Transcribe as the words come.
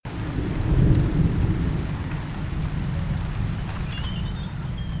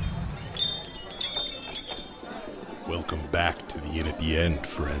back to the inn at the end,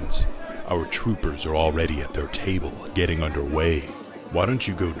 friends. Our troopers are already at their table, getting underway. Why don't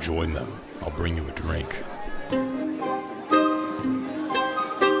you go join them? I'll bring you a drink.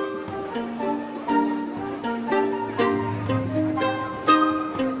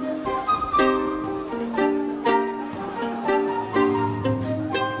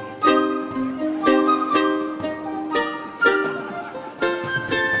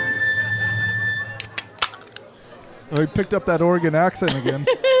 I picked up that Oregon accent again.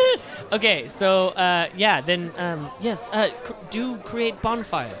 Okay, so do create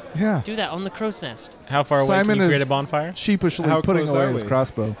bonfire. Yeah. Do that on the crow's nest. How far away Simon can you create is a bonfire? Sheepishly How putting close away are his we?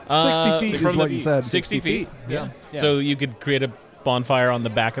 60 feet is from what the- you said. 60 feet. Yeah. So you could create a bonfire on the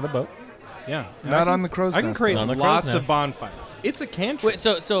back of the boat. Yeah. Not on the crow's I can nest, create though. On the crow's lots of nest. bonfires. It's a cantrip. Wait,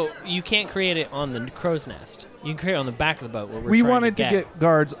 so you can't create it on the crow's nest. You can create it on the back of the boat where we're We trying wanted to to get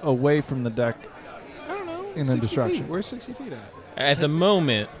guards away from the deck. I don't know. in a 60 distraction. Feet. Where's 60 feet at? At the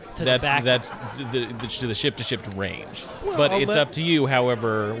moment, to the back. that's the ship-to-ship range. Well, but I'll it's let- up to you,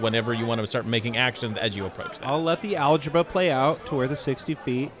 however, whenever you want to start making actions as you approach that. I'll let the algebra play out to where the 60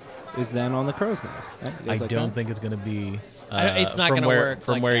 feet is then on the crow's nest. You I guys like don't that? think it's going to be. It's not from gonna where, work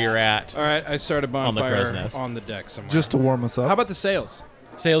from like where that. you're at. All right, I start a On the crow's bonfire nest. on the deck somewhere. Just to warm us up. How about the sails?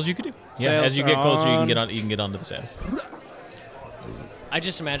 Sails you could do. Yeah, Sails as you get closer, you can on. get on. You can get onto the sails. I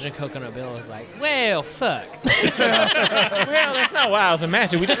just imagine Coconut Bill was like, well, fuck. Well, that's not what I was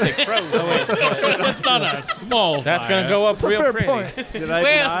imagining. We just say crows. That's not a small. That's going to go up a real fair pretty. point. Should I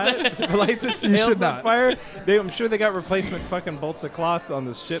Well- not light the sails should on not. fire? I'm sure they got replacement fucking bolts of cloth on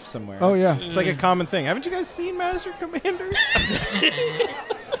the ship somewhere. Oh, yeah. It's like a common thing. Haven't you guys seen Master Commander?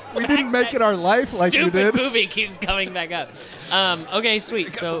 We didn't make it our life like you Stupid did. movie keeps coming back up. Okay,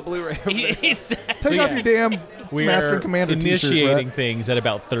 sweet. So Blu-ray he said, Take off yeah. your damn We Master are Commander initiating t-shirt, things at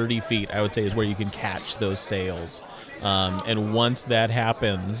about 30 feet, I would say, is where you can catch those sails. And once that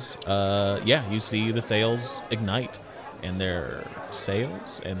happens, you see the sails ignite, and they're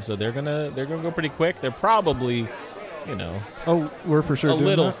sails, and so they're gonna go pretty quick. They're probably, Brett. Oh, we're for sure a doing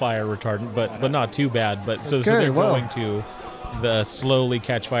little that? fire retardant, but not too bad. But so Okay, they're well. going to slowly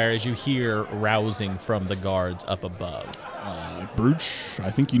catch fire as you hear rousing from the guards up above. Brooch, I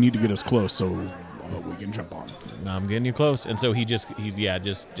think you need to get us close so we can jump on. I'm getting you close, and so he just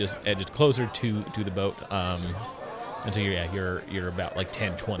edges closer to the boat. And so you're about like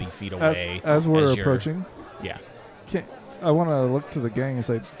 10, 20 feet away As we're you're- approaching, Yeah. I want to look to the gang and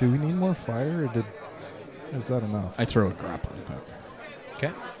say, do we need more fire, or is that enough? I throw a grappling hook.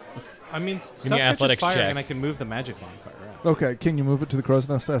 Okay. I mean, me stuff an catches athletics fire, check. and I can move the magic bonfire around. Okay, can you move it to the crow's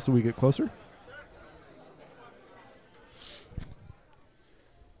nest as we get closer?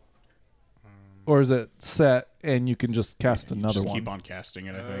 Or is it set and you can just cast You another just one? keep on casting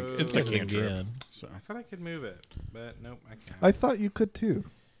it, I think. Oh. It's a Yes, cantrip. again. So. I thought I could move it, but nope, I can't. I thought you could too.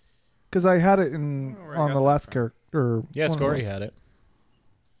 Because I had it in Oh, where I on got the that last from. character. Yeah, one of Scory those. had it.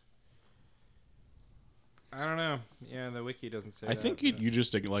 I don't know. Yeah, the wiki doesn't say I that, think but- you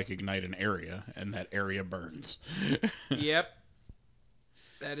just like ignite an area, and that area burns. Yep.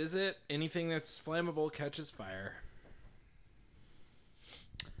 That is it. Anything that's flammable catches fire.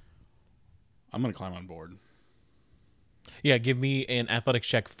 I'm gonna climb on board. Yeah, give me an athletics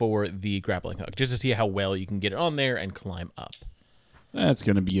check for the grappling hook, just to see how well you can get it on there and climb up. That's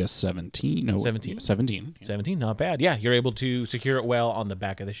gonna be a 17. No, 17? 17. 17, not bad. Yeah, you're able to secure it well on the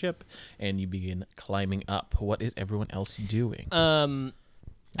back of the ship, and you begin climbing up. What is everyone else doing? I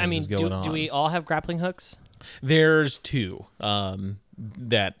This mean, is going do on. we all have grappling hooks? There's two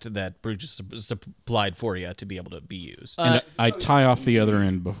that Bruce supplied for you to be able to be used. And I tie off the other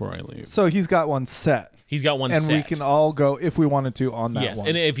end before I leave. So he's got one set. He's got one and set. we can all go if we wanted to on that Yes, one.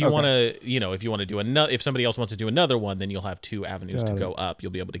 and if you Okay. want to, if you want to do another, if somebody else wants to do another one, then you'll have two avenues to Got it. go up.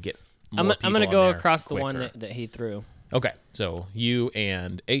 You'll be able to get I'm more going to people go on there across the one quicker. that he threw. Okay, so you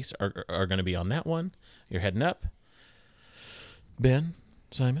and Ace are going to be on that one. You're heading up. Ben,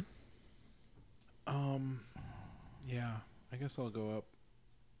 Simon. Yeah, I guess I'll go up.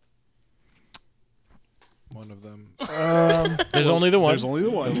 One of them. There's only the one. There's only the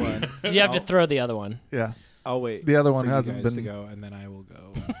one. You have to throw the other one. Yeah. I'll wait. The other one for you hasn't guys been- to go, and then I will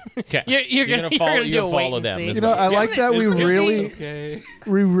go. Okay. You're gonna follow, do you're a gonna wait follow and them. see. is You know, what- I like that we It's really Okay.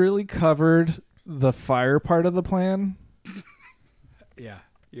 we really covered the fire part of the plan. Yeah,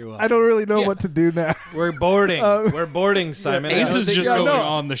 you're welcome. I don't really know Yeah. what to do now. We're boarding. We're boarding, Simon. Ace I don't is think- just yeah, going no,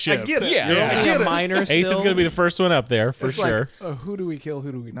 on the ship. I get it. Yeah. You're Yeah. only get a it. minor Ace is still. going to be the first one up there for It's sure. like, who do we kill?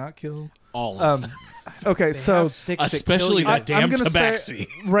 Who do we not kill? All of them. Okay, They so have sticks that Especially kill you. that damn gonna tabaxi.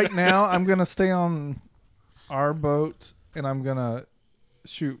 right now, I'm gonna stay on our boat, and I'm gonna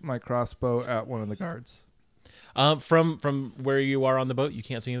shoot my crossbow at one of the guards. From where you are on the boat, you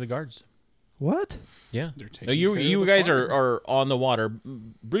can't see any of the guards. What? Yeah, They're taking you care of you the guys fire. are on the water.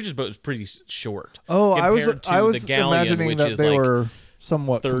 Bridges' boat is pretty short. Oh, I was compared to I was the galleon, imagining which that is they like were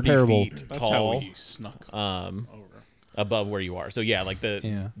somewhat 30 comparable. feet That's how tall. we snuck over over. above where you are. So yeah, like the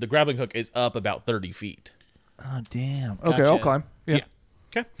Yeah. the grappling hook is up about 30 feet. Oh damn. Okay, I'll Gotcha. climb. Yeah.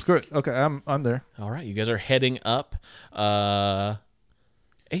 Okay. Screw it. Okay, I'm there. All right, you guys are heading up.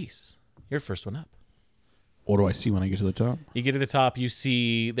 Ace, you're first one up. What do I see when I get to the top? You get to the top, you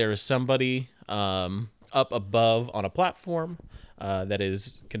see there is somebody up above on a platform that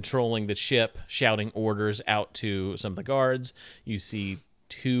is controlling the ship, shouting orders out to some of the guards. You see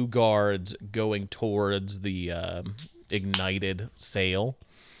 2 guards going towards the ignited sail,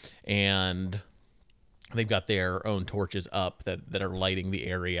 and they've got their own torches up that are lighting the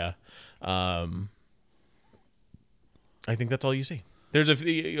area. I think that's all you see. There's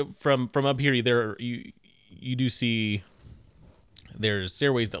from up here there you do see there's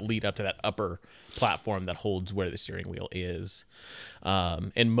stairways that lead up to that upper platform that holds where the steering wheel is,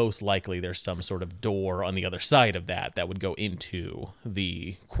 and most likely there's some sort of door on the other side of that would go into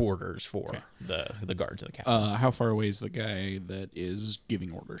the quarters for the guards and the captain. How far away is the guy that is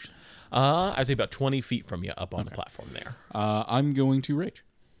giving orders? I'd say about 20 feet from you up on the platform there. I'm going to rage.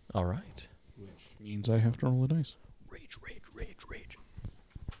 All right. Which means I have to roll a dice. Rage.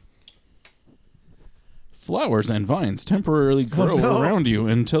 Flowers and vines temporarily grow around you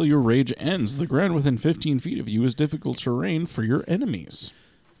until your rage ends. The ground within 15 feet of you is difficult terrain for your enemies.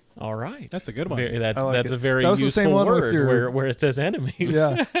 All right. That's a good one. That's I like that's it. a very That was the useful same one with word your- where it says enemies.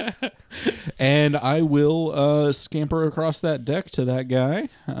 Yeah. And I will scamper across that deck to that guy.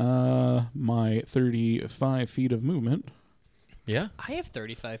 My 35 feet of movement. Yeah. I have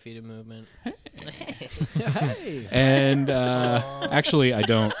 35 feet of movement. And actually, I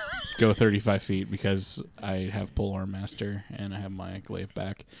don't go 35 feet because I have Polearm Master and I have my glaive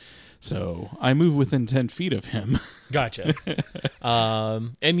back. So I move within 10 feet of him. Gotcha.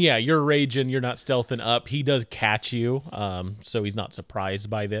 And yeah, you're raging. You're not stealthing up. He does catch you, so he's not surprised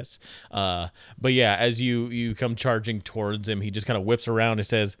by this. But yeah, as you come charging towards him, he just kind of whips around and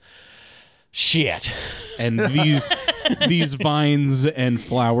says, "Shit!" And these vines and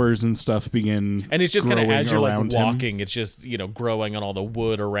flowers and stuff begin And it's just kind of growing as you're like around him. walking, it's just growing on all the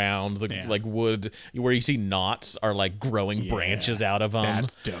wood around the like wood where you see knots are like growing branches out of them.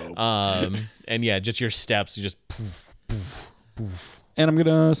 That's dope. And yeah, just your steps, you just poof, poof, poof. And I'm going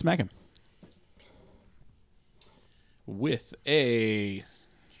to smack him. With a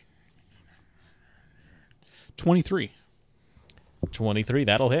 23. 23.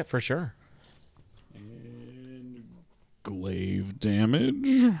 That'll hit for sure. Glaive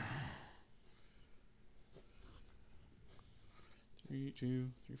damage. 3, 2,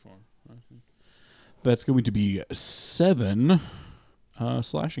 3, 4, 5, 6. That's going to be 7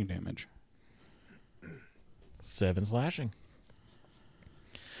 slashing damage. 7 slashing.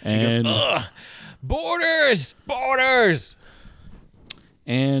 And Ugh! Borders!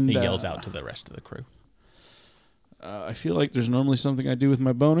 and He yells out to the rest of the crew. I feel like there's normally something I do with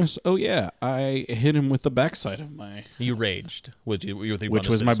my bonus. Oh yeah, I hit him with the backside of my, You raged, which which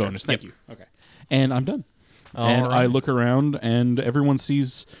was my bonus. Thank you. Okay, and I'm done. All and I right. look around, and everyone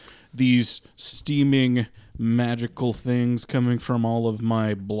sees these steaming magical things coming from all of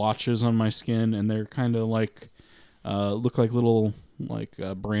my blotches on my skin, and they're kind of like look like little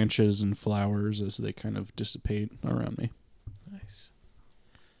branches and flowers as they kind of dissipate around me. Nice.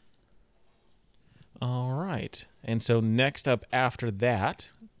 All right. And so next up after that,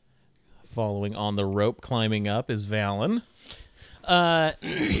 following on the rope, climbing up, is Valen.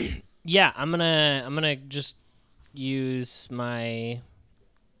 Yeah, I'm gonna just use my.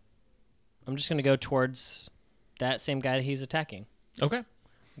 I'm just gonna go towards that same guy that he's attacking. Okay.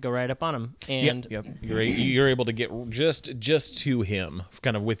 Go right up on him, and Yep. You're able to get just to him,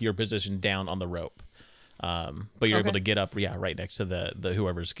 kind of with your position down on the rope. But you're able Okay. to get up, right next to the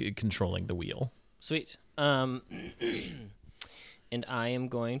whoever's controlling the wheel. sweet. And I'm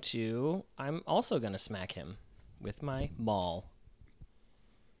also gonna smack him with my maul.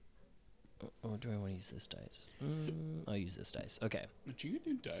 Or do I want to use this dice? I'll use this dice. Okay. Did you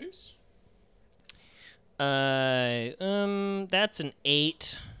do dice? That's an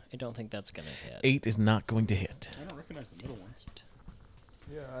 8. I don't think that's gonna hit. 8 is not going to hit. I don't recognize the middle ones.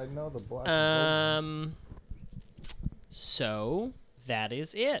 Yeah, I know the black. So that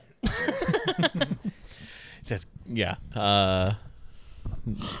is it. It says, yeah.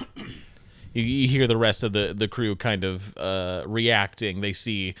 You hear the rest of the crew kind of reacting. They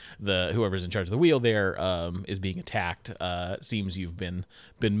see whoever's in charge of the wheel there is being attacked. Seems you've been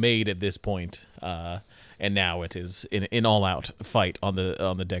made at this point, and now it is an all out fight on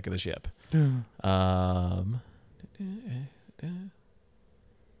the deck of the ship.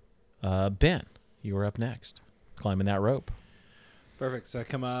 Ben, you are up next, climbing that rope. Perfect. So I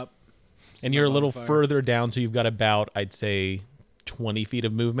come up. And you're a little further down, so you've got about, I'd say, 20 feet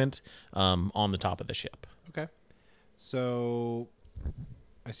of movement on the top of the ship. Okay. So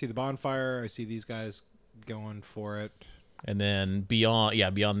I see the bonfire. I see these guys going for it. And then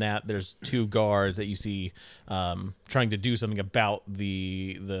beyond that, there's 2 guards that you see trying to do something about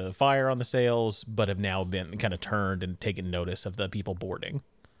the fire on the sails, but have now been kind of turned and taken notice of the people boarding.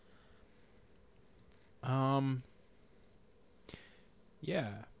 Yeah.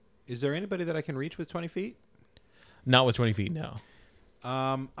 Is there anybody that I can reach with 20 feet? Not with 20 feet, no.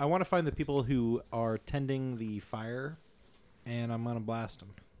 I want to find the people who are tending the fire, and I'm going to blast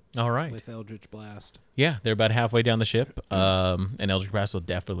them. All right. With Eldritch Blast. Yeah, they're about halfway down the ship, and Eldritch Blast will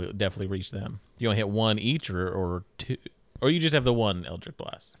definitely reach them. You only hit 1 each, or 2, or you just have the 1 Eldritch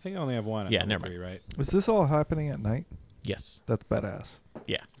Blast. I think I only have 1. Yeah, never mind. Right? Is this all happening at night? Yes. That's badass.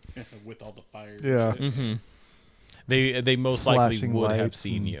 Yeah. With all the fire. Yeah. Mm-hmm. They most likely Flashing would have lights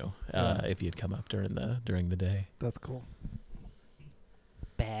seen and- you yeah. if you had come up during the day. That's cool.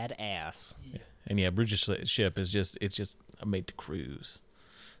 Badass. And yeah, Bruges ship is just made to cruise.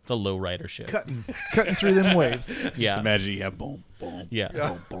 It's a low rider ship. Cutting through them waves. Yeah. Just imagine you have boom, boom, Yeah.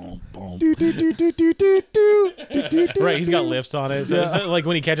 boom, boom, boom. Do, do, do, do, do, do, do, do, do, do, Right, he's got do. lifts on it. So it's like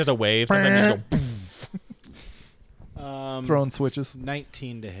when he catches a wave, sometimes you just go Throwing switches.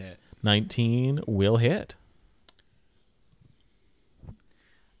 19 to hit. 19 will hit.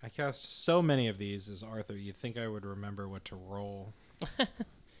 I cast so many of these as Arthur. You'd think I would remember what to roll.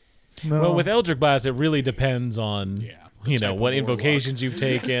 No. Well, with Eldritch Blast, it really depends on Yeah. you know type of what warlock. invocations you've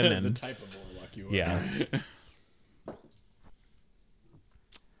taken The and type of warlock you are. yeah.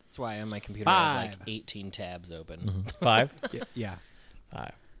 That's why on my computer I have like 5. 18 tabs open. 5. Yeah.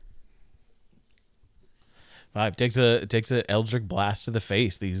 5 takes a Eldritch Blast to the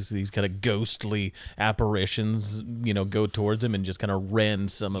face. These kind of ghostly apparitions, go towards him and just kind of rend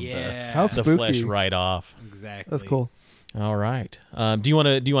some of How the flesh spooky. right off. Exactly. That's cool. All right. Do you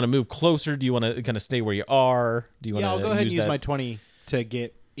want to move closer? Do you want to kind of stay where you are? Do you want Yeah, to I'll go ahead and use that? my 20 to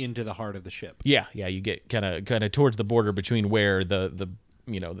get into the heart of the ship. Yeah. You get kind of towards the border between where the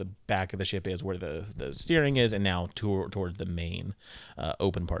back of the ship is, where the steering is, and now towards the main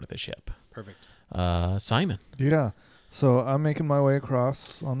open part of the ship. Perfect. Simon. Yeah. So I'm making my way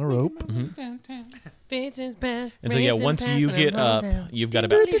across on the rope. And so yeah, once you get up, you've got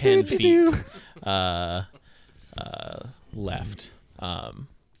about 10 feet left.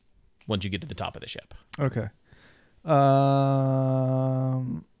 Once you get to the top of the ship. Okay.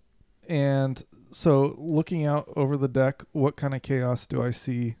 And so looking out over the deck, what kind of chaos do I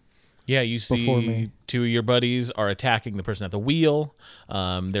see? Yeah, you Before see me. 2 of your buddies are attacking the person at the wheel.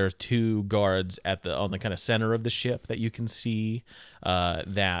 There are 2 guards on the kind of center of the ship that you can see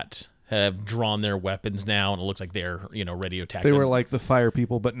that have drawn their weapons now, and it looks like they're ready to attack. They them. were like the fire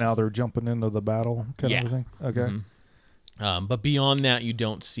people, but now they're jumping into the battle kind Yeah. of thing. Okay. Mhm. But beyond that, you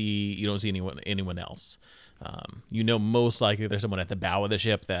don't see anyone else. Most likely there's someone at the bow of the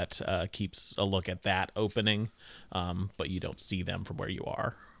ship that keeps a look at that opening, but you don't see them from where you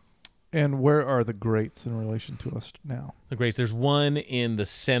are. And where are the grates in relation to us now? The grates. There's one in the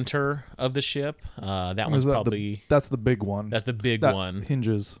center of the ship. That Or one's is that probably that's the big one. that's the big that one.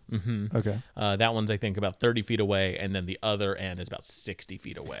 hinges. hmm Okay. That one's I think about 30 feet away, and then the other end is about 60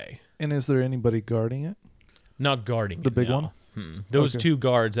 feet away. And is there anybody guarding it? Not guarding The it, big no. one? Those Okay. 2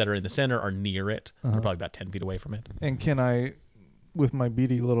 guards that are in the center are near it. Uh-huh. They're probably about 10 feet away from it. And can I, with my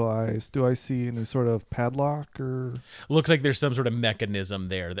beady little eyes, do I see any sort of padlock or? Looks like there's some sort of mechanism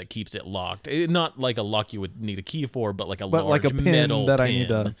there that keeps it locked. Not like a lock you would need a key for, but like a But large like a pin metal that pin I need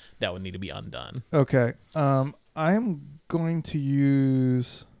to- that would need to be undone. Okay. I am going to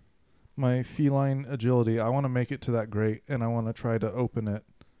use my feline agility. I want to make it to that grate, and I want to try to open it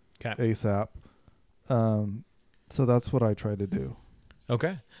Okay. ASAP. So that's what I try to do.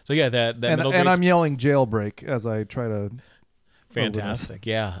 Okay. So yeah, that And middle I'm grate's yelling jailbreak as I try to. fantastic.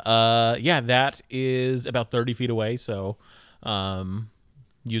 Yeah. That is about 30 feet away. So,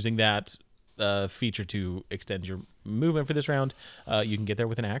 using that feature to extend your movement for this round, you can get there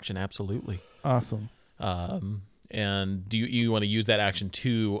with an action. Absolutely. Awesome. And do you want to use that action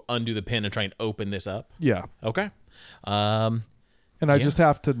to undo the pin and try and open this up? Yeah. Okay. And I Yeah. just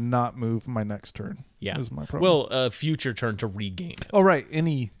have to not move my next turn. Yeah. Is my problem. Well, future turn to regain it. Oh, right.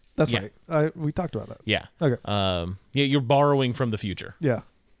 Any That's Yeah. right. We talked about that. Yeah. Okay. Yeah, you're borrowing from the future. Yeah.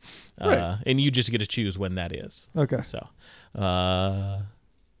 Right. And you just get to choose when that is. Okay. So,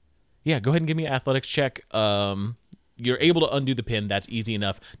 yeah, go ahead and give me an athletics check. You're able to undo the pin. That's easy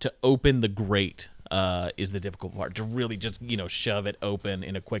enough. To open the grate is the difficult part. To really just, shove it open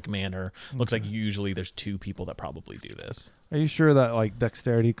in a quick manner. Looks like usually there's 2 people that probably do this. Are you sure that like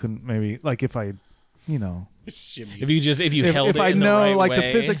dexterity couldn't maybe like if I, If you held if it I in the know right like way,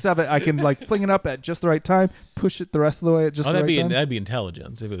 the physics of it, I can like fling it up at just the right time, push it the rest of the way at just the right time. that'd be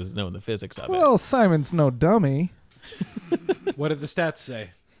intelligence if it was knowing the physics of it. Well, Simon's no dummy. What did the stats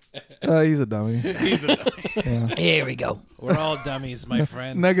say? He's a dummy. Yeah. Here we go. We're all dummies, my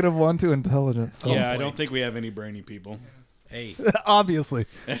friend. -1 to intelligence. Yeah, I boy. don't think we have any brainy people. Hey, Obviously.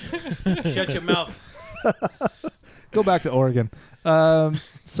 shut your mouth. Go back to Oregon.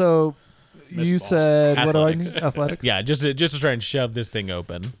 So you Missball. said what do I Athletics. need? Athletics. Yeah, just to try and shove this thing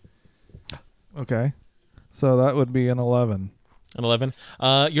open. Okay. So that would be an 11. An 11.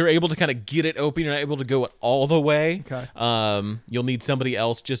 You're able to kind of get it open. You're not able to go it all the way. Okay. You'll need somebody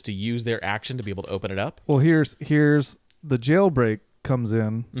else just to use their action to be able to open it up. Well, here's the jailbreak comes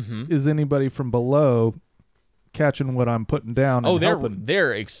in. Mm-hmm. Is anybody from below catching what I'm putting down? Oh, and helping?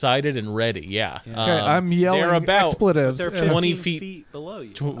 they're excited and ready. Yeah. Okay, I'm yelling They're about expletives. They're and- 20 15 feet. below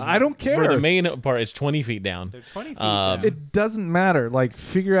you. I don't care. For the main part, it's 20 feet down. They're 20 feet Um, down. It doesn't matter. Like,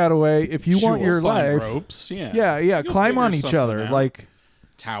 figure out a way. If you want your find life, ropes. Yeah. yeah, You'll climb figure on each something other. out. Like,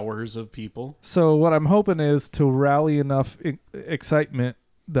 towers of people. so what I'm hoping is to rally enough excitement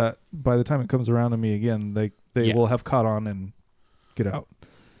that by the time it comes around to me again, they Yeah. will have caught on and get out.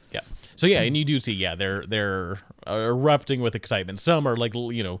 Yeah. So yeah, and you do see, they're erupting with excitement. Some are like,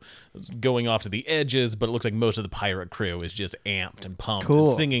 going off to the edges, but it looks like most of the pirate crew is just amped and pumped Cool.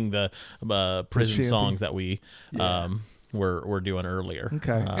 and singing the prison shanty. songs that we were doing earlier.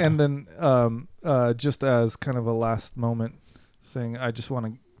 Okay. And then just as kind of a last moment thing, I just want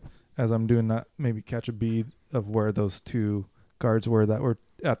to, as I'm doing that, maybe catch a bead of where those 2 guards were that were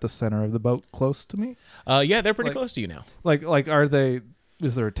at the center of the boat close to me. Yeah, they're pretty Like- close to you now. Like are they,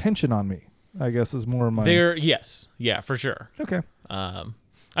 is there attention on me? I guess is more my... Yes, yeah, for sure. Okay.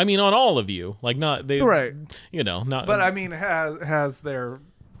 I mean, on all of you, like not they, Right. Not. But I mean, has their,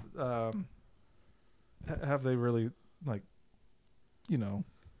 have they really, like,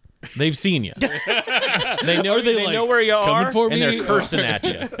 they've seen you. They know they, they like, know where you coming are, for and me? they're cursing at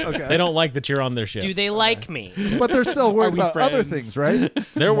you. Okay. They don't like that you're on their ship. Do they like me? But they're still worried we about other friends? things, right?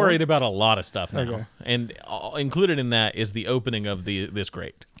 They're worried about a lot of stuff now, Okay. and included in that is the opening of this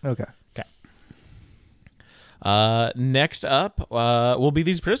grate. Okay. Next up will be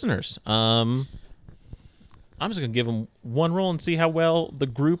these prisoners. I'm just gonna give them one roll and see how well the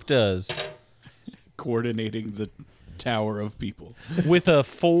group does. Coordinating the tower of people. With a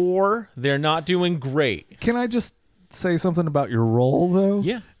 4, they're not doing great. Can I just say something about your role, though?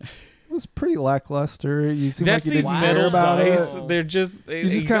 Yeah, It was pretty lackluster. You seem that's like you these didn't metal care about dice. it. They're just You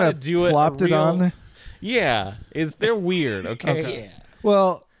just gotta kind of do flopped it real- on. Yeah, they're weird. Okay. Okay.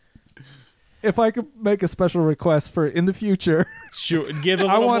 Well, if I could make a special request for in the future, Sure. Give a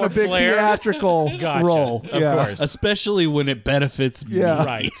I little want more a big flair. theatrical Gotcha. role. Of yeah. course. Especially when it benefits me. Yeah.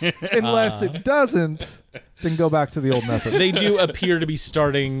 Right. Unless it doesn't, then go back to the old method. They do appear to be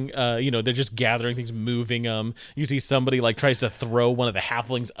starting, they're just gathering things, moving them. You see somebody like tries to throw one of the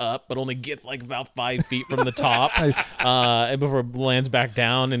halflings up, but only gets like about 5 feet from the top. Nice. And before it lands back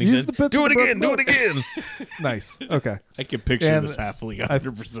down, and he Use says, the bits "Do of it the again, do boat." it again." Nice. Okay. I can picture And this halfling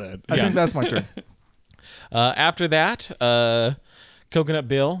 100%. I Yeah. think that's my turn. After that, Coconut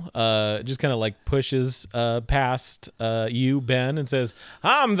Bill just kind of like pushes past you, Ben, and says,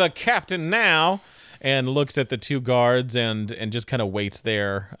 "I'm the captain now," and looks at the 2 guards and just kind of waits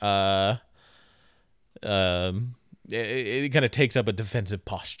there. It kind of takes up a defensive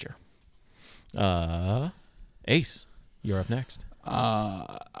posture. Ace, you're up next.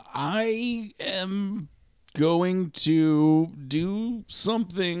 I am going to do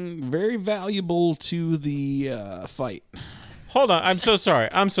something very valuable to the fight. Hold on, I'm so sorry.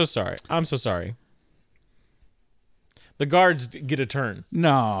 The guards get a turn.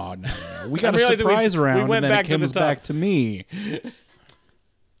 No. We got a realizing surprise we round, went and then back it to the comes top. back to me.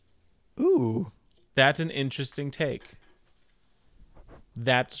 Ooh. That's an interesting take.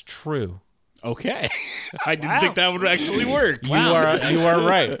 That's true. Okay. I didn't think that would actually work. You are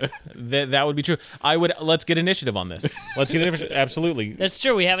right. That would be true. Let's get initiative on this. Let's get initiative. Absolutely. That's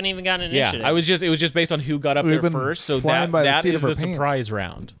true. We haven't even gotten an Yeah, initiative. it was just based on who got up We've there been first. So flying by the that seat is of our the pants. surprise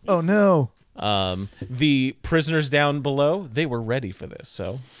round. Oh no. The prisoners down below, they were ready for this,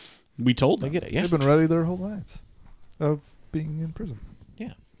 so We told they them. get it. Yeah, They've been ready their whole lives of being in prison.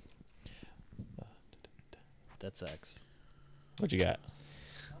 yeah. that sucks. What you got?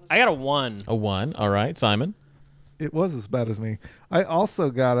 I got a 1. A 1. All right, Simon. It was as bad as me. I also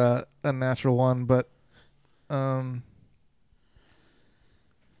got a natural 1, but that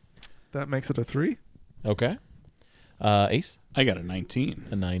makes it a 3. Okay. Ace. I got a 19.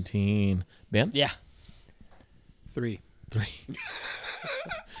 A 19. Ben. Yeah. 3. 3.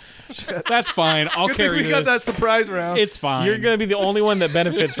 That's fine. I'll carry we got that this. surprise round. It's fine. You're gonna be the only one that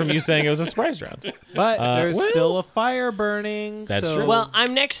benefits from you saying it was a surprise round. But there's well- still a fire burning. That's so- true. Well,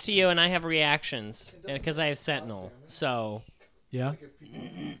 I'm next to you, and I have reactions because I have Sentinel. So yeah.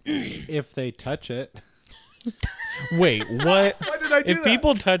 If they touch it. Wait, what? Why did I do If that?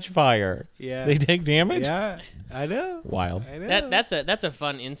 people touch fire, Yeah. they take damage? Yeah, I know. Wild. I know. that's a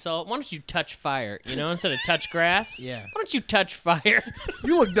fun insult. Why don't you touch fire? You know, instead of touch grass. Yeah. Why don't you touch fire?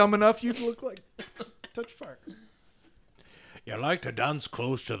 You look dumb enough. You look like touch fire. You like to dance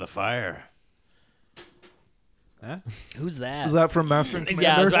close to the fire. Huh? Who's that? Is that from Master and Commander?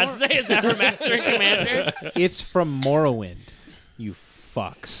 Yeah, I was about to say, is that from Master and Commander? It's from Morrowind. You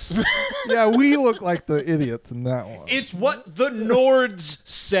fucks. Yeah, we look like the idiots in that one. It's what the Nords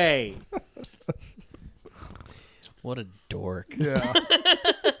say. What a dork. Yeah.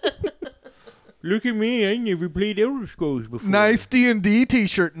 Look at me. I never played Elder Scrolls before. Nice D&D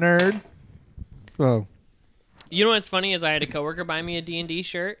t-shirt, nerd. Oh. You know what's funny is I had a coworker buy me a D&D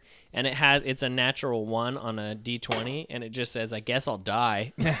shirt, and it's a natural 1 on a D20, and it just says, "I guess I'll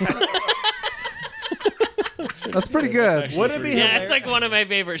die." That's pretty good. Would it be Yeah, it's like one of my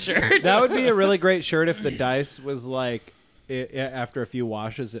favorite shirts. That would be a really great shirt if the dice was like, after a few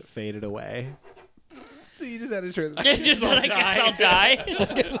washes, it faded away. So you just had a shirt. It's just that I guess I'll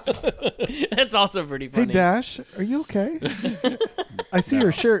die. That's also pretty Hey, funny. Dash, are you okay? I see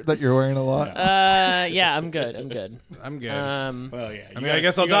your shirt that you're wearing a lot. Yeah, I'm good. I'm good. I'm good. Well, yeah. I mean, I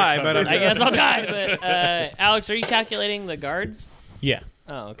guess I'll die, but I guess I'll die. But Alex, are you calculating the guards? Yeah.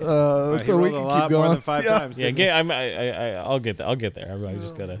 Oh, okay. he So we rolled can a lot keep going. more than 5 times. Yeah, didn't he? I'll get there. I'll get there. I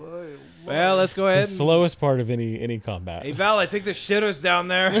just gotta. Well, let's go The ahead. slowest part of any combat. Hey, Val, I think the shitter's down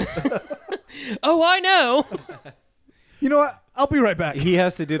there. Oh, I know. You know what? I'll be right back. He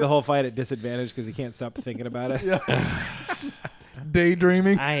has to do the whole fight at disadvantage because he can't stop thinking about it.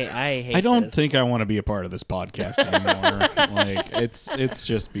 Daydreaming. I hate I don't this. think I want to be a part of this podcast anymore. Like it's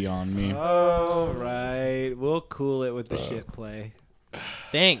just beyond me. All right. We'll cool it with the shit play.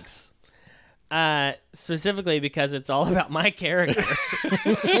 Thanks. Specifically because it's all about my character.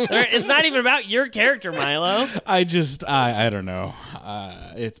 It's not even about your character, Milo. I don't know.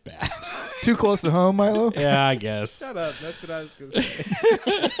 It's bad. Too close to home, Milo? Yeah, I guess. Shut up. That's what I was going to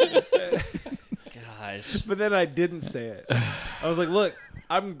say. Gosh. But then I didn't say it. I was like, look,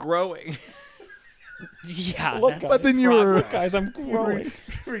 I'm growing. Yeah. that's But then you were... Guys, I'm growing.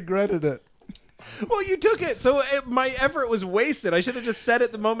 regretted it. Well, you took it, so my effort was wasted. I should have just said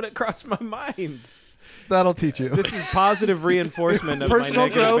it the moment it crossed my mind. That'll teach you. This is positive reinforcement of Personal my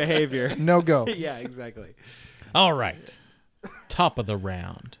negative growth. behavior. No go. Yeah, exactly. All right. Top of the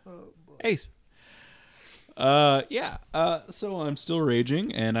round. Ace. Yeah. So I'm still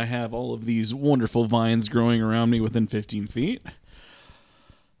raging, and I have all of these wonderful vines growing around me within 15 feet.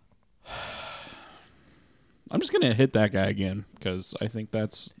 I'm just going to hit that guy again, because I think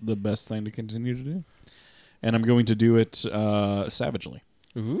that's the best thing to continue to do. And I'm going to do it savagely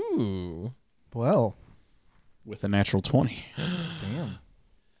Ooh. Well. with a natural 20. Damn.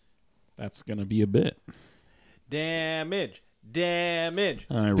 That's going to be a bit. Damage. I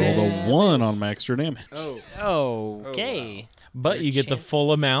rolled a 1 on my extra damage. Oh. Okay. But you get the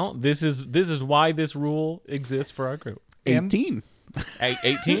full amount. This is why this rule exists for our group. 18.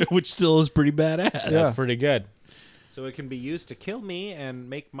 18? Which still is pretty badass. Yeah. That's pretty good. So it can be used to kill me and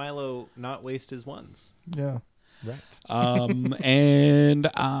make Milo not waste his ones. Yeah. Right. And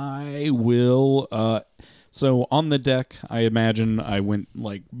I will so on the deck, I imagine I went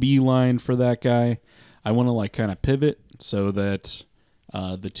like beeline for that guy. I want to like kind of pivot so that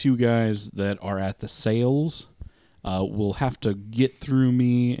the two guys that are at the sails will have to get through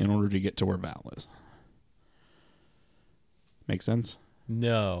me in order to get to where Val is. Make sense?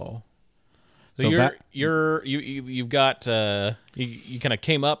 No. So So you've got you kind of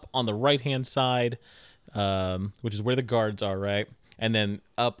came up on the right hand side, which is where the guards are, right? And then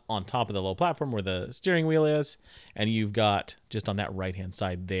up on top of the little platform where the steering wheel is, and you've got just on that right hand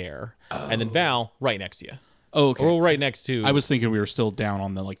side there, and then Val right next to you. Oh, okay. Or right next to. I was thinking we were still down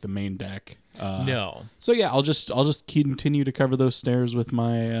on the the main deck. no. So yeah, I'll just continue to cover those stairs with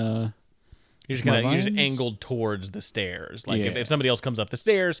my You're just My you're just vines? angled towards the stairs. Like Yeah. if somebody else comes up the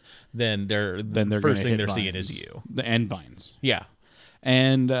stairs, then they're then they're first gonna thing hit they're seeing vines. is you. The end vines. Yeah.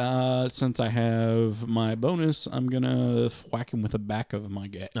 And since I have my bonus, I'm going to whack him with the back of my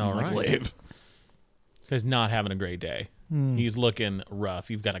All my right. glaive. He's not having a great day. He's looking rough.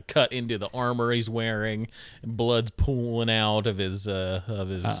 You've got a cut into the armor he's wearing. Blood's pooling out of his That's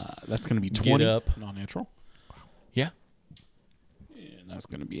going to be Get 20. up. Non-natural. Yeah. And that's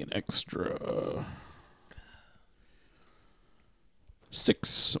going to be an extra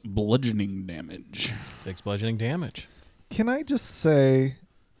 6 bludgeoning damage. 6 bludgeoning damage. Can I just say,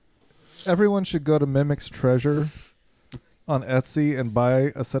 everyone should go to Mimic's Treasure on Etsy and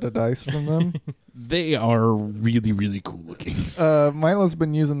buy a set of dice from them. They are really, really cool looking. Milo's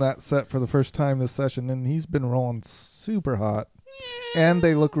been using that set for the first time this session, and he's been rolling super hot. And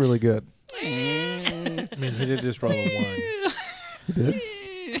they look really good. I mean, he did just roll a 1. He did?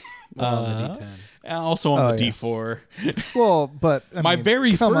 Well, on the D10. Also on Oh, the yeah. D4. Well, but I My mean,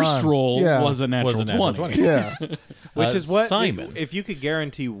 very come first on. roll Yeah. was a natural, Was a natural 20. 20. Yeah. Which is what Simon. if you could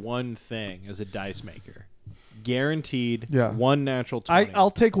guarantee one thing as a dice maker, guaranteed Yeah. one natural 20.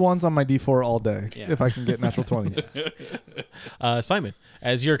 I'll take ones on my D4 all day Yeah. if I can get natural 20s. Simon,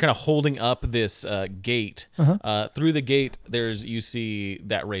 as you're kind of holding up this gate, through the gate, you see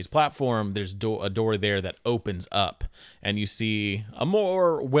that raised platform. There's a door there that opens up, and you see a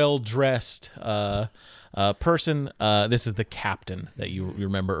more well-dressed person. This is the captain that you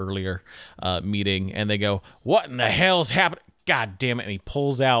remember earlier meeting, and they go, "What in the hell's happening? God damn it!" And he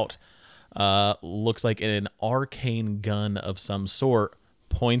pulls out, looks like an arcane gun of some sort,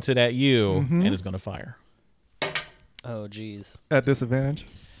 points it at you, and is going to fire. Oh, geez. At disadvantage?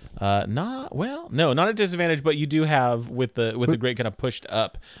 No, not at disadvantage, but you do have with the grate kind of pushed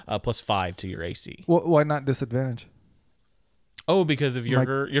up +5 to your AC. Why not disadvantage? Oh, because of your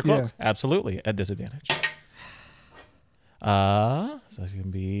cloak. yeah. Absolutely at disadvantage. So it's gonna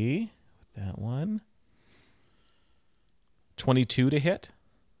be with that one. 22 to hit.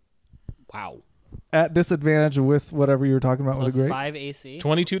 Wow. At disadvantage with whatever you were talking about with Plus the grate? 5 AC.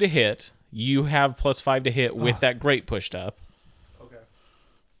 22 to hit. You have +5 to hit with that grate pushed up.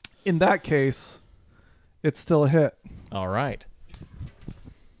 In that case, it's still a hit. All right.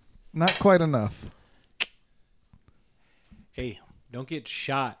 Not quite enough. Hey, don't get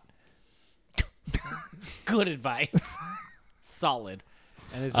shot. Good advice. Solid.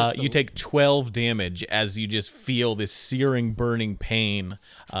 And it's just You take 12 damage as you just feel this searing, burning pain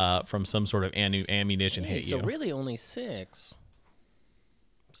from some sort of ammunition Hey, hit so you. really only 6.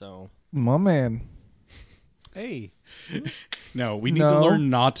 So My man. Hey, No, we need No. to learn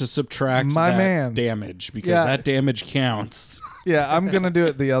not to subtract My that man. damage because Yeah. that damage counts. Yeah, I'm going to do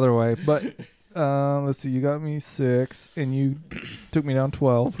it the other way. But let's see. You got me 6, and you took me down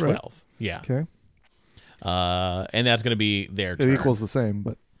 12, right? 12. Yeah. Okay. And that's going to be their It turn. equals the same,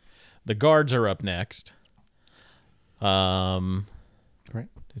 but... The guards are up next. Right.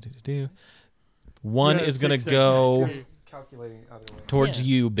 One is going to go Calculating other way. towards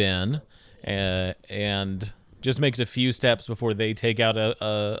Yeah. you, Ben, and just makes a few steps before they take out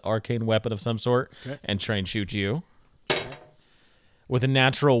a arcane weapon of some sort and try and shoot you. With a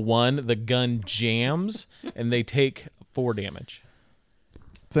natural 1, the gun jams, and they take 4 damage.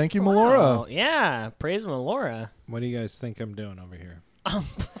 Thank you, Oh, Melora. yeah. Praise Melora. what do you guys think I'm doing over here?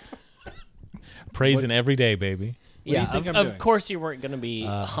 Praising every day, baby. do you Yeah, think I'm of doing? course you weren't going to be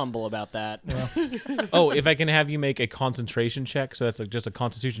humble about that. Oh, if I can have you make a concentration check, so that's just a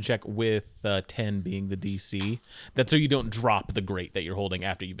constitution check with 10 being the DC. That's so you don't drop the grate that you're holding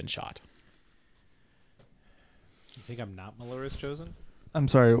after you've been shot. You think I'm not Melora's chosen? I'm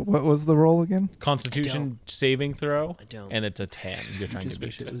sorry. What was the roll again? Constitution saving throw. I don't. And it's a 10. You're trying to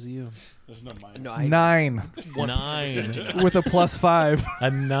beat it. was you. No, I 9 9. with a +5. A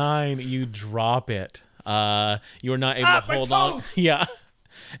 9. You drop it. You are not able to hold on. Yeah.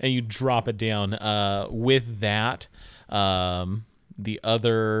 And you drop it down. With that, the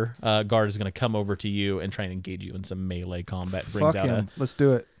other guard is going to come over to you and try and engage you in some melee combat. Brings Fuck out him. Let's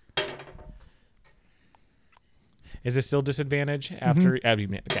do it. Is this still disadvantage after?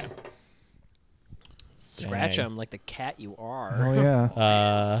 Okay. Scratch Dang. him like the cat you are. Oh,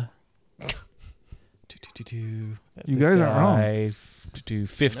 yeah. That's You this guys aren't wrong. guy.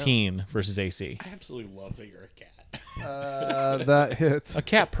 15 versus AC. I absolutely love that you're a cat. That hits. A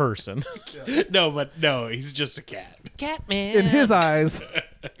cat person. No, he's just a cat. Cat man. In his eyes,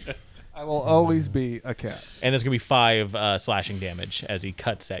 I will always be a cat. And there's going to be 5 slashing damage as he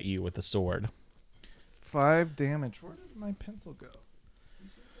cuts at you with the sword. 5 damage. Where did my pencil go?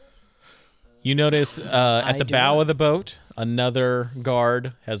 You notice at the do bow not. of the boat, another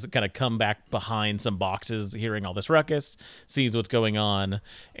guard has kind of come back behind some boxes, hearing all this ruckus, sees what's going on,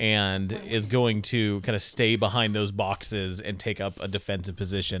 and is going to kind of stay behind those boxes and take up a defensive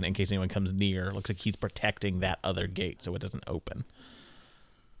position in case anyone comes near. Looks like he's protecting that other gate so it doesn't open.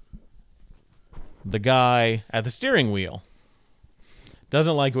 The guy at the steering wheel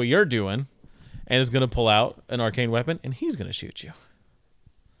doesn't like what you're doing and is going to pull out an arcane weapon, and he's going to shoot you.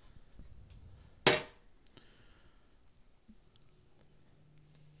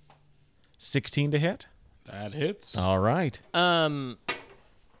 $16 to hit. That hits. All right.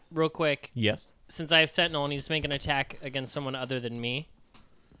 Real quick, Yes. since I have Sentinel and he's making an attack against someone other than me,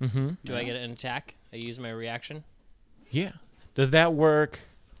 do I get an attack? I use my reaction. Yeah. Does that work?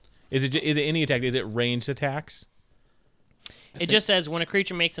 Is it any attack? Is it ranged attacks? It just says when a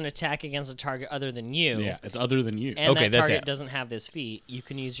creature makes an attack against a target other than you, Yeah, it's other than you. and Okay, that that's target it. doesn't have this feat, you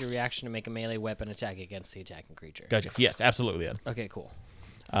can use your reaction to make a melee weapon attack against the attacking creature. Gotcha. Yes, absolutely. Then. Okay, cool.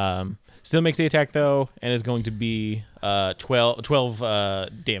 Still makes the attack though, and is going to be 12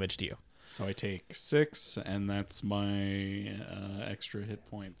 damage to you. So I take 6, and that's my extra hit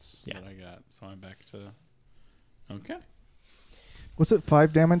points Yeah. that I got. So I'm back to... Okay. Was it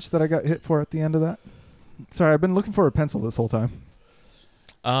 5 damage that I got hit for at the end of that? Sorry, I've been looking for a pencil this whole time.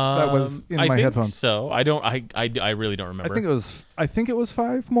 That was in I my think headphones. So I don't. I really don't remember. I think it was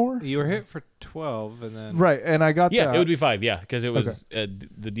 5 more. You were hit for 12, and then Right, and I got Yeah, that. it would be 5. Yeah, because it was the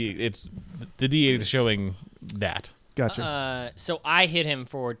D8 is showing that Gotcha. So I hit him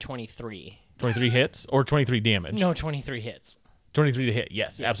for 23. 23 hits or 23 damage. No, 23 hits. 23 to hit.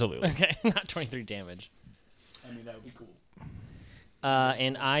 Yes, absolutely. Okay, not 23 damage. I mean, that would be cool.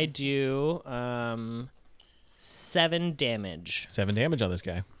 And I do 7 damage. 7 damage on this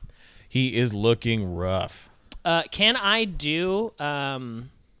guy. He is looking rough. Can I do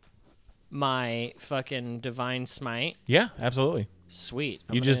my fucking divine smite? Yeah, absolutely. Sweet.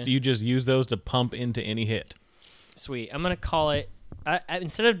 You just use those to pump into any hit. Sweet. I'm gonna call it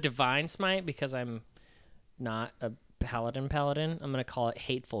instead of divine smite, because I'm not a paladin. I'm gonna call it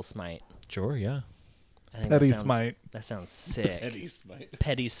hateful smite. Sure, yeah. I think Petty that sounds, smite. That sounds sick. Petty smite.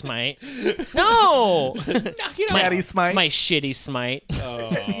 Petty smite. No. Petty smite. My shitty smite.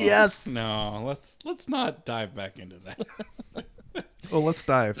 Yes. No, let's not dive back into that. Well, let's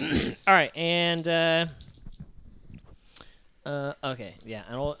dive. All right, and okay, yeah,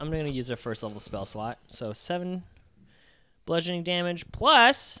 I'm gonna use a first level spell slot. So 7 bludgeoning damage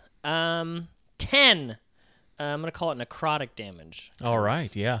plus 10. I'm gonna call it necrotic damage. All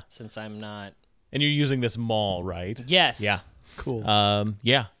right, yeah. Since I'm not. And you're using this maul, right? Yes. Yeah. Cool.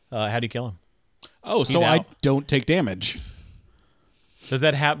 Yeah. How do you kill him? Oh, so He's I out. don't take damage. Does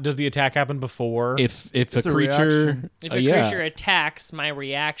that Does the attack happen before? If a It's a creature... reaction. If a yeah. creature attacks, my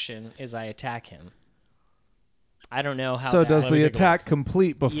reaction is I attack him. I don't know how. So that does Let me the take a attack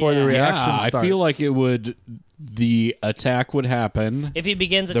complete before the Yeah. reaction Yeah, starts? I feel like it would... The attack would happen, If he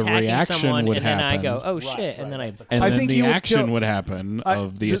begins the attacking reaction someone would and then I happen. go, oh shit, and then I. and I then think the you would action kill- would happen I-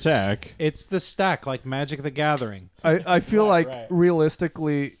 of the this- attack. it's the stack like Magic the Gathering. I feel like right.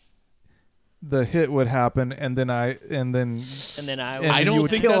 realistically, the hit would happen, and then And then I. And I you don't would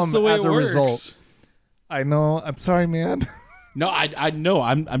think kill that's him the way as it a works. result. I know. I'm sorry, man. No, I know.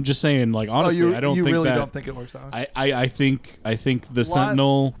 I'm just saying. Like honestly, I don't you think really that. don't think it works that way. I think the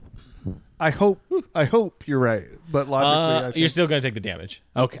Sentinel. I hope you're right, but logically, I think you're still going to take the damage.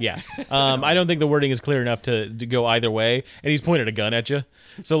 Okay. Yeah. I don't think the wording is clear enough to go either way. And he's pointed a gun at you.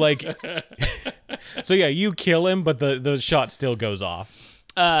 So, like, so yeah, you kill him, but the shot still goes off.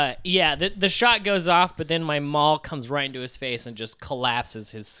 Yeah, the shot goes off, but then my maul comes right into his face and just collapses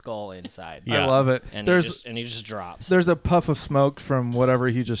his skull inside. Yeah. I love it. And There's he just drops. there's a puff of smoke from whatever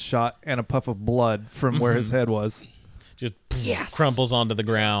he just shot, and a puff of blood from where his head was. Just Yes. crumples onto the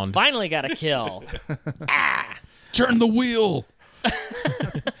ground. Finally got a kill. Turn the wheel.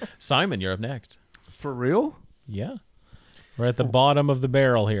 Simon, you're up next. For real? Yeah. We're at the bottom of the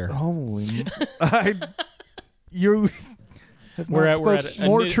barrel here. Holy! You. Have We're not at spoke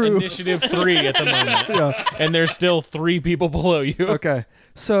more true. initiative 3 at the moment. Yeah. And there's still 3 people below you. Okay.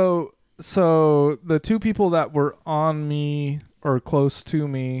 So the 2 people that were on me or close to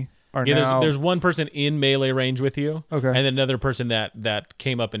me are Yeah, now. there's one person in melee range with you. Okay. And then another person that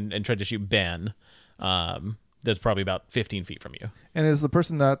came up and tried to shoot Ben. That's probably about 15 feet from you. And is the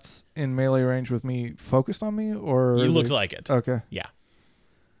person that's in melee range with me focused on me, or It is looks he- like it. Okay. Yeah.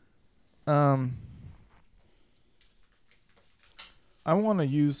 I want to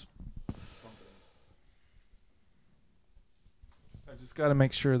use. I just got to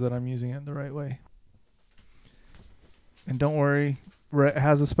make sure that I'm using it the right way. And don't worry, it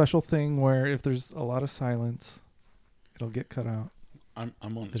has a special thing where if there's a lot of silence, it'll get cut out. I'm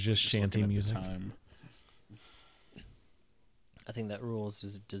on. There's just shanty looking at the music. Time. I think that rule is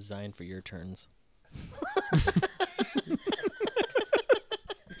just designed for your turns.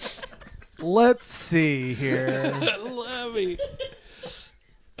 Let's see here. Levy.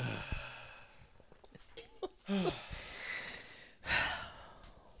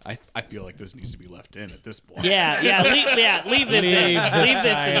 I feel like this needs to be left in at this point. Leave this in. Leave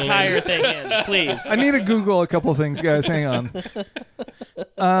this entire thing in, please. I need to Google a couple things, guys. Hang on.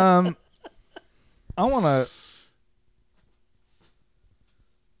 I want to.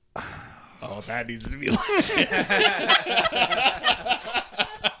 Oh, that needs to be left in.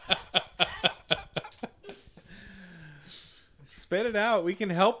 Spit it out. We can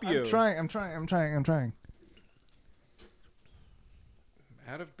help you. I'm trying.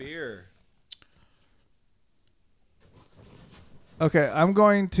 Out of beer. Okay, I'm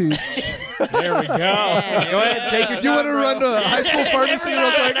going to. There we go. Go ahead, take your time. Do you want to bro. run to a high school pharmacy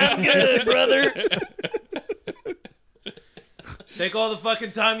real quick? I'm good, brother. Take all the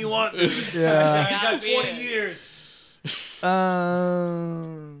fucking time you want, dude. Yeah. You got 20 years.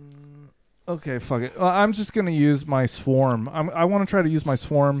 Okay, fuck it. Well, I'm just gonna use my swarm. I want to try to use my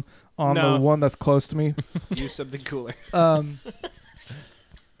swarm on No. the one that's close to me. Use something cooler. And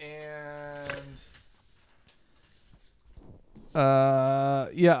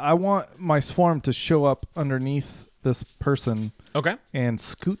yeah, I want my swarm to show up underneath this person Okay. and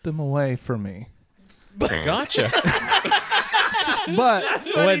scoot them away from me. Gotcha. But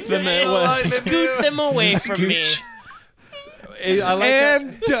What's the Scoot them away from me. I like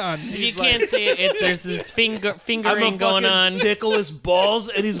and done. If you can't see it, there's this fingering going on. Nicholas balls,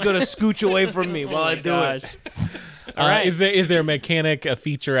 and he's gonna scooch away from me while I do it. All right. Is there a mechanic, a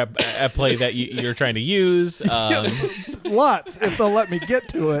feature at play that you're trying to use? Lots, if they'll let me get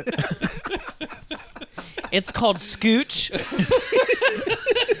to it. It's called Scooch.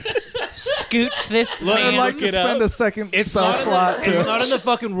 Scooch this I'd man. like to it up. spend a second It's spell not, slot it's to. not in the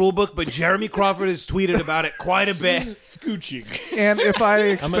fucking rule book, but Jeremy Crawford has tweeted about it quite a bit. Scooching. And if I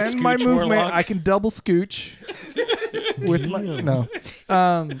expend my scooch movement, warlock. I can double scooch. With my no.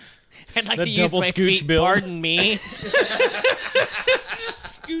 I'd like The to use double my Scooch feet. build. Pardon me.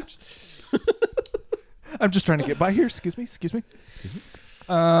 Scooch. I'm just trying to get by here. Excuse me.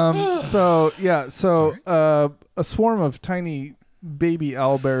 So yeah. So a swarm of tiny baby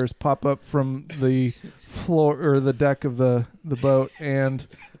owlbears pop up from the floor or the deck of the boat and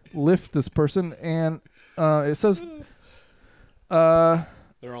lift this person, and it says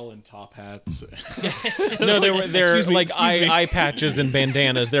They're all in top hats. No, they're Excuse me, like excuse me. eye patches and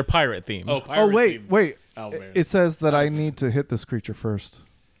bandanas. They're pirate themed. Oh, oh pirate wait themed owlbears. it says that I need to hit this creature first.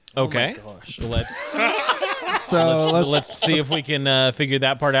 Okay. Oh my gosh. Let's So let's see if we can figure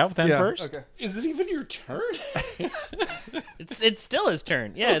that part out then yeah, first. okay. Is it even your turn? It's still his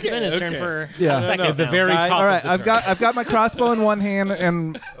turn. Yeah, it's been his turn for Yeah. a second At the now. very Guys, top. All right, of the I've got my crossbow in one hand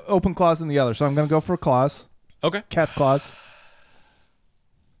and open claws in the other. So I'm gonna go for claws, Okay. cat's claws.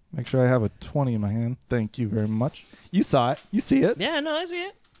 Make sure I have a 20 in my hand. Thank you very much. You saw it. You see it. Yeah, no, I see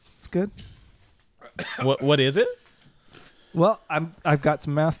it. It's good. What is it? Well, I've got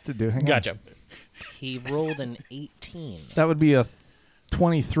some math to do. Hang on. Gotcha. He rolled an 18. That would be a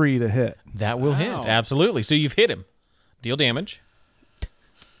 23 to hit. That will hit. Absolutely. So you've hit him. Deal damage.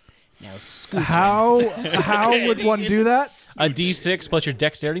 Now Scooch. How would one do that? A D6 plus your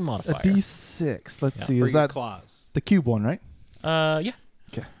dexterity A modifier. D6. Let's see. For Is your that claws. the cube one, right? Yeah.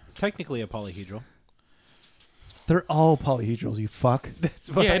 Okay. Technically a polyhedral. They're all polyhedrals. You fuck. That's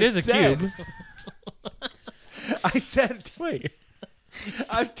what Yeah, I it is a said. cube. I said Wait.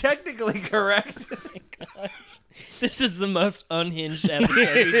 I'm technically correct. This is the most unhinged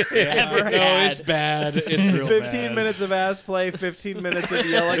episode we've ever No, had. it's bad. It's real 15 bad. minutes of ass play, 15 minutes of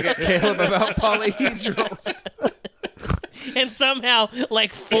yelling at Caleb about polyhedrals. And somehow,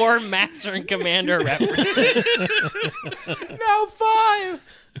 like 4 Master and Commander references. Now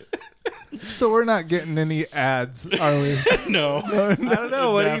 5. So we're not getting any ads, are we? No. I don't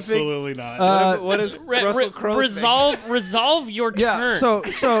know. What do you think? Absolutely not. What does Russell Crowe think? Resolve your Yeah. turn. So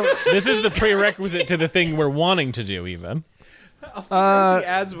This is the prerequisite to the thing we're wanting to do, even. The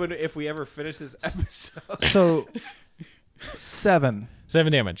ads would if we ever finish this episode. 7.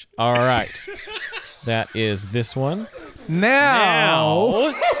 7 damage. All right. That is this one.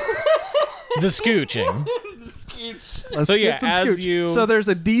 Now The scooching. let's So, yeah, get some as scooch. you- So there's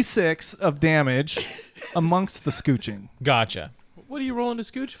a D6 of damage amongst the scooching Gotcha. What are you rolling to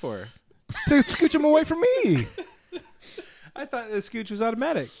scooch for? to scooch him away from me. I thought the scooch was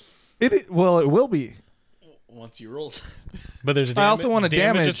automatic. Well, it will be. Once you roll. But there's a I also want a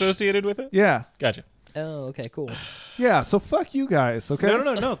damage. associated with it? Yeah. Gotcha. Oh, okay, cool. Yeah. So fuck you guys. Okay.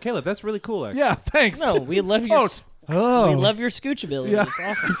 No, Caleb, that's really cool. Actually. Yeah. Thanks. No, we love your Oh. we love your scooch ability. Yeah. It's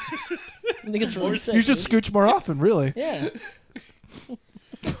awesome. I think it's really sick. You should scooch more often. Really. Yeah.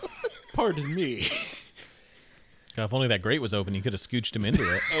 Pardon me. God, if only that grate was open, you could have scooched him into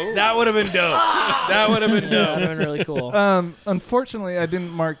it. That would have been dope. That would have been That dope. would have been really cool. Unfortunately, I didn't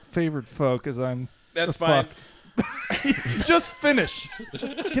mark favorite foe because I'm. That's a fine. fuck. Just finish.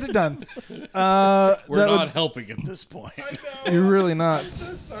 Just get it done. We're that not helping at this point. You're really not.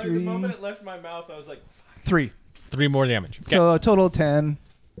 Sorry, the moment it left my mouth, I was like, Three. 3 more damage. Okay. So a total of 10.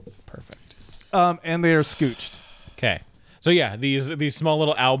 Perfect. And they are scooched. Okay. So yeah, these small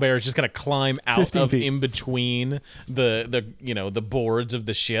little owlbears just gonna climb out 15 of feet. in between the boards of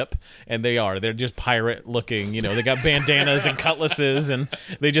the ship, and they're just pirate looking. They got bandanas and cutlasses, and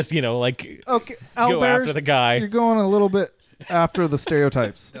they just Okay, go owlbears, after the guy. You're going a little bit after the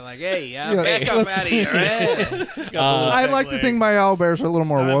stereotypes. they're like, hey, Yeah. back up out of here, right? I'd like to think my owlbears are a little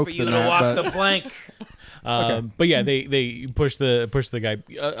more Time woke for you than to that. walk but the plank. But yeah, they push the guy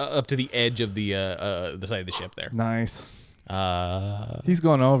up to the edge of the side of the ship there. Nice. All He's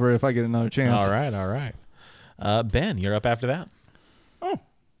going over if I get another chance. right. Ben, you're up after that.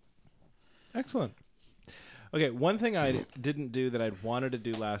 Excellent. Okay, one thing I didn't do that I'd wanted to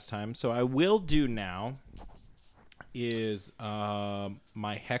do last time, so I will do now, is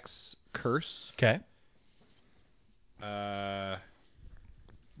my Hex Curse, Okay.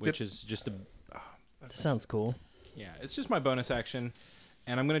 which is just That sounds cool. it's just my bonus action,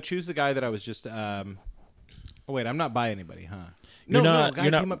 and I'm going to choose the guy that I was just... Oh, wait, I'm not by anybody, huh? You're No, not- a guy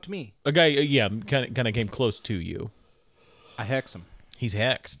you're not- came up to me. A guy, kind of came close to you. I hex him. He's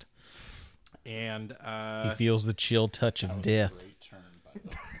hexed. And He feels the chill touch of death.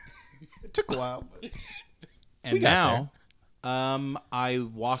 It took a while. and got now I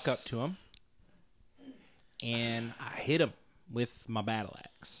walk up to him and I hit him with my battle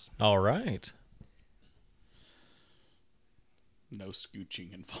axe. All right. No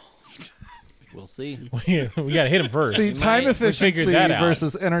scooching involved. We'll see. we got to hit him first. See, time might- efficiency figured that out.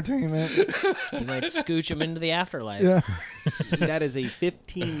 versus entertainment. You might scooch him into the afterlife. Yeah. That is a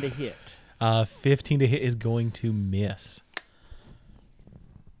 15 to hit. 15 to hit is going to miss.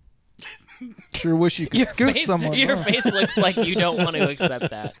 Sure wish you could Your scoot face, someone. your more. face looks like you don't want to accept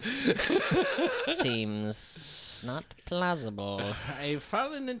that. Seems not plausible. I've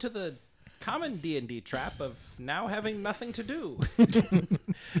fallen into the common D&D trap of now having nothing to do.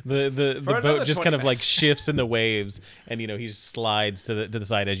 The For boat another just 20 kind of like minutes. shifts in the waves, and he just slides to the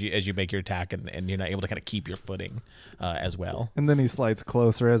side as you make your attack, and you're not able to kind of keep your footing as well. And then he slides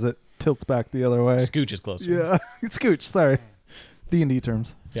closer as it tilts back the other way. Scooch is closer. Yeah. Scooch, sorry. D&D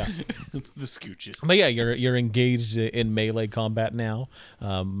terms. Yeah. The scooches. But yeah, you're engaged in melee combat now.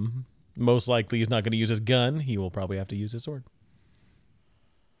 Most likely, he's not going to use his gun. He will probably have to use his sword.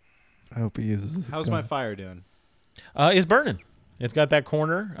 I hope he uses his How's gun. my fire doing? It's burning. It's got that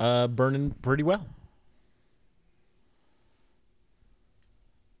corner burning pretty well.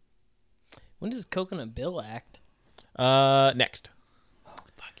 When does Coconut Bill act? Next.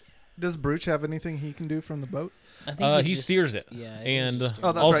 Does Brooch have anything he can do from the boat? I think He he's steers it, Yeah. and he's just-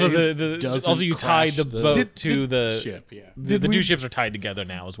 Oh, that's also right, the doesn't also you tied crash the the- boat Did- to the Ship, yeah. The Did two we- ships are tied together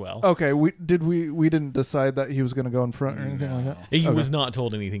now as well. Okay, we didn't decide that he was going to go in front or anything like that. He Okay. was not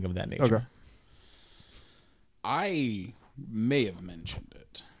told anything of that nature. Okay. I may have mentioned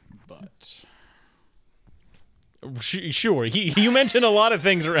it, but Sure, you mentioned a lot of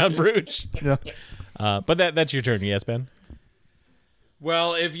things around Brooch, Yeah. but that's your turn, yes, Ben.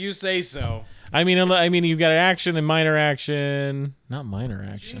 Well, if you say so. I mean, you've got an action and minor action, not minor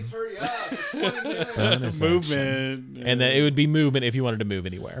action. Hurry up. It's 20 minutes. Bonus action. movement. And then it would be movement if you wanted to move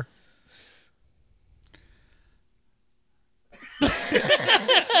anywhere.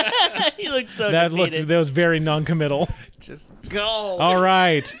 he looks so That defeated. was very non-committal. Just go. All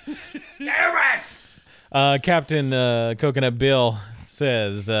right. Damn it. Captain Coconut Bill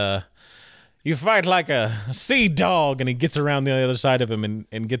says, you fight like a sea dog, and he gets around the other side of him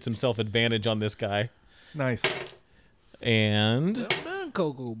and gets himself advantage on this guy. Nice. And Well done,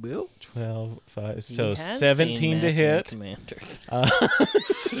 Coco Bill. 12, 5, He so has 17 seen to Master and hit. Commander.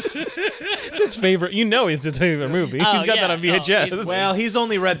 It's his favorite. It's his favorite movie. He's got that on VHS. Well, he's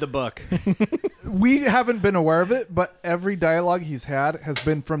only read the book. We haven't been aware of it, but every dialogue he's had has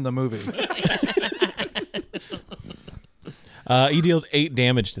been from the movie. He deals 8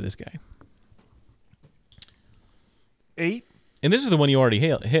 damage to this guy. 8? And this is the one you already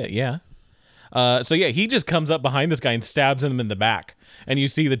hit, yeah. So yeah, he just comes up behind this guy and stabs him in the back, and you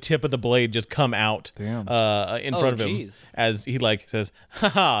see the tip of the blade just come out Damn. in front of him jeez. as he like says,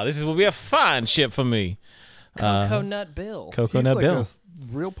 "Haha, this will be a fine ship for me." Coconut Bill. Coconut He's Bill. like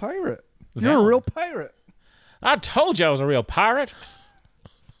a real pirate. You're a Val. real pirate. I told you I was a real pirate.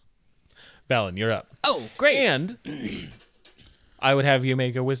 Valen, you're up. Oh, great. And I would have you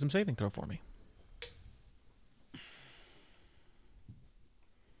make a wisdom saving throw for me.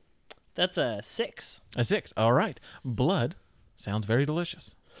 That's a 6. A 6. All right. Blood sounds very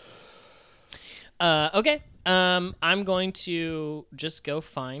delicious. Okay. I'm going to just go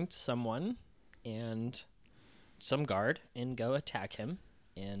find someone and some guard and go attack him.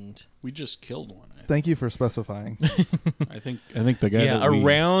 And We just killed one. Thank you for specifying. I think the guy. Yeah, that we-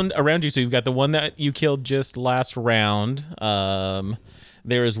 around you. So you've got the one that you killed just last round.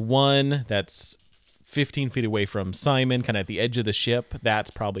 There is one that's 15 feet away from Simon, kind of at the edge of the ship. That's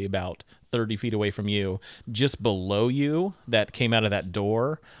probably about 30 feet away from you. Just below you, that came out of that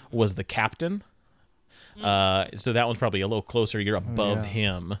door, was the captain. So that one's probably a little closer. You're above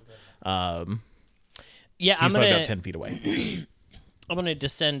him. yeah, He's I'm probably gonna about 10 feet away. I'm gonna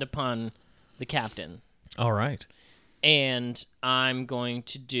descend upon the captain, All right. and I'm going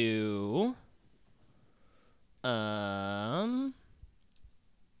to do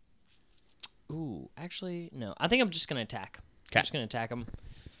Ooh, actually, no. I think I'm just gonna attack. Okay. I'm just gonna attack him.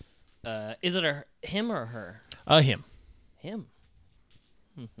 Is it him or her? Him. Him.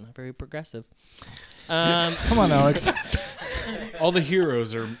 Not very progressive. Come on, Alex. all the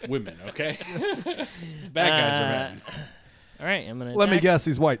heroes are women. Okay, bad guys are men. All right, I'm gonna. Let me attack. guess,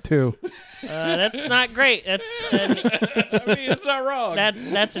 he's white too. That's not great. That's I mean, it's not wrong.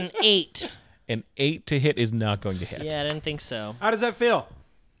 that's an 8. An 8 to hit is not going to hit. Yeah, I didn't think so. How does that feel?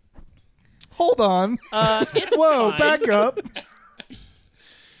 Hold on. It's Whoa, fine. back up.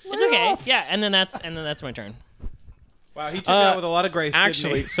 It's okay. Yeah, and then that's my turn. Wow, he took that with a lot of grace.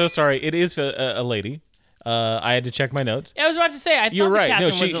 Actually, so sorry. It is a lady. I had to check my notes. I was about to say. I You're thought right. the captain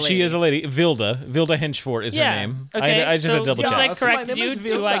No, she was a lady. she is a lady. Vilda Henchfort is her name. Okay. I just so had to double since check. I So my corrected name you, is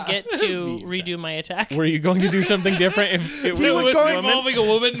do I Vilda. get to redo my attack? Were you going to do something different if it was was going- a woman? involving a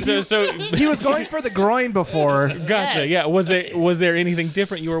woman. So He was going for the groin before. gotcha. Yes. Yeah. Was there anything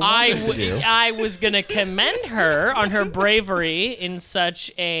different you were wanting to do? I was gonna commend her on her bravery in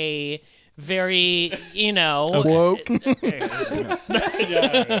such a very, Woke.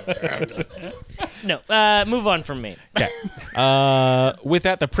 No, move on from me. Okay. With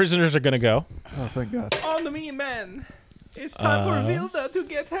that, the prisoners are going to go. Oh, thank God. On me, man. It's time for Vilda to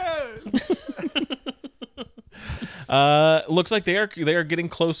get hers. Looks like they are getting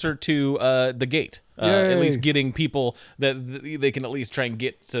closer to the gate. Yay. At least getting people that they can at least try and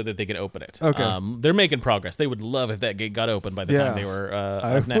get so that they can open it. Okay. They're making progress. They would love if that gate got open by the time Yeah. they were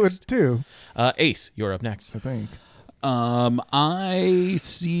I up next. would too, Ace, you're up next. I think. I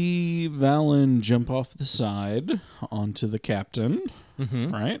see Valen jump off the side onto the captain.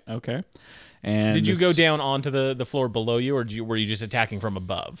 Mm-hmm. Right. Okay. And Did you go this- down onto the floor below you, or were you just attacking from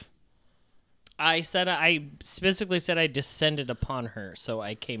above? I specifically said I descended upon her, so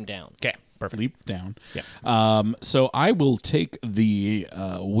I came down. Okay, perfect. leap down? Yeah. So I will take the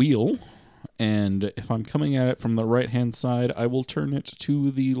wheel, and if I'm coming at it from the right hand side, I will turn it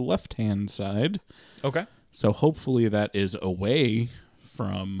to the left hand side. Okay. So hopefully that is away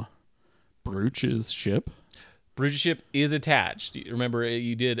from Brooch's ship, Brutus ship is attached. Remember,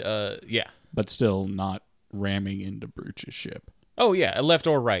 you did. Yeah. but still not ramming into Brooch's ship. Oh yeah, left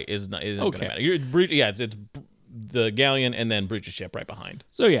or right isn't Okay. gonna matter. It's the galleon and then Brutus ship right behind.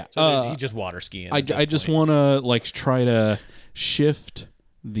 So yeah, So he's just water skiing. I at this just point. want to try to shift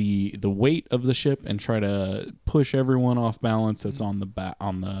the weight of the ship and try to push everyone off balance that's on the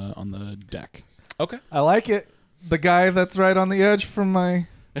on the deck. Okay. I like it. The guy that's right on the edge from my.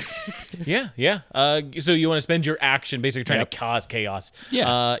 Yeah. So you want to spend your action basically trying Yep. to cause chaos.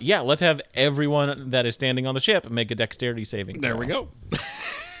 Yeah. Yeah. Let's have everyone that is standing on the ship make a dexterity saving. There throw. we go.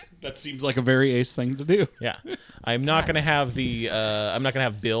 That seems like a very Ace thing to do Yeah. I'm not gonna have I'm not gonna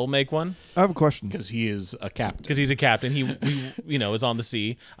have Bill make one I have a question. because he is a captain. because he's a captain. He is on the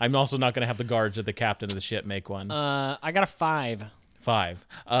sea. I'm also not gonna have the guards or the captain of the ship make one. I got a 5. 5.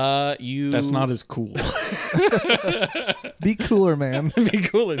 You. That's not as cool. Be cooler, man. be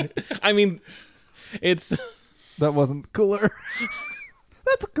cooler. I mean, it's. That wasn't cooler.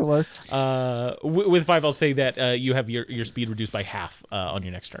 That's cooler. With 5, I'll say that you have your speed reduced by half on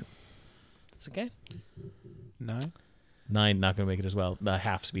your next turn. That's okay. 9. 9, not going to make it as well. The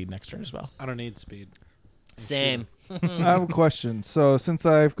half speed next turn as well. I don't need speed. Same. I have a question. So since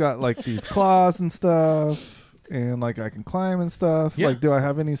I've got like these claws and stuff, and like I can climb and stuff, Yeah. like do I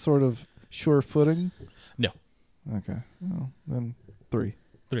have any sort of sure footing? No. Okay. Well, then 3.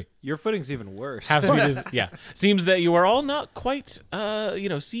 Your footing's even worse. Half speed is Seems that you are all not quite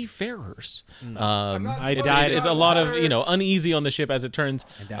seafarers. I It's, died. it's a lot of uneasy on the ship as it turns.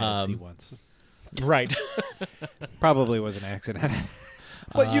 I died at sea once. Right. Probably was an accident.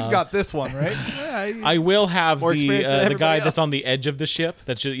 But you've got this one, right? I will have More the experience than the guy everybody that's else. on the edge of the ship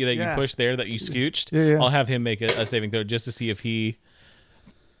that you push there that you scooched. Yeah, yeah. I'll have him make a saving throw just to see if he,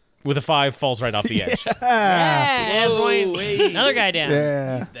 with a 5, falls right off the edge. Yeah, Whoa, Aswine. hey. Another guy down.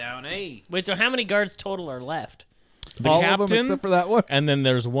 Yeah. Down 8. Wait, so how many guards total are left? The All of them captain, except for that one. and then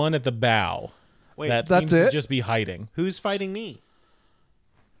there's one at the bow. Wait, that that's seems to it? just be hiding. who's fighting me?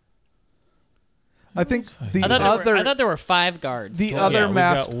 I think the I other thought there were 5 guards. the total. other Yeah, we've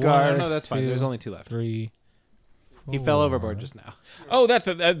masked got guard. No, that's fine. two, There's only 2 left. 3. He fell overboard just now. Oh, that's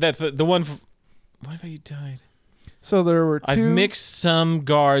the one. Why have you died? So there were 2. I've mixed some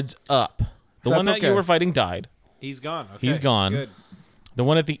guards up. The one That's that you okay. were fighting died. He's gone. Okay. He's gone. Good. The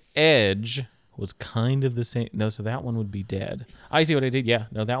one at the edge was kind of the same. No, so that one would be dead. I see what I did. Yeah,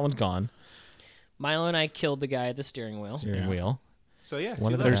 no, that one's gone. Milo and I killed the guy at the steering wheel. Steering Yeah. wheel. So yeah, One 2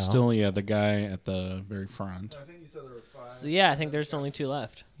 of the- left. There's still the guy at the very front. So yeah, I think there's only 2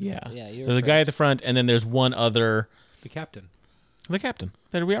 left. Yeah. Yeah, you So were the guy at the front, and then there's one other. The captain. The captain.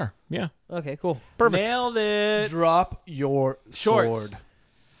 There we are. Yeah. Okay, cool. Perfect. Nailed it. Drop your Shorts. sword.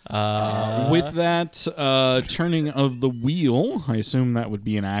 With that turning of the wheel, I assume that would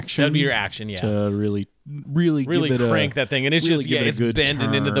be an action. That'd be your action. Yeah. to really Really give it crank that thing, and it's really just give it a it's good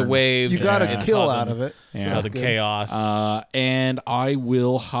bending into the turn. waves. You got and a it's kill causing- out of it. Yeah. Causing chaos. And I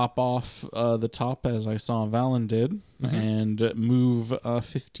will hop off the top as I saw Valen did, and move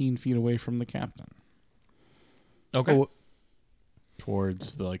 15 feet away from the captain Okay. Oh,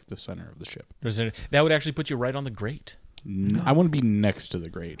 towards the center of the ship. That would actually put you right on the grate. I want to be next to the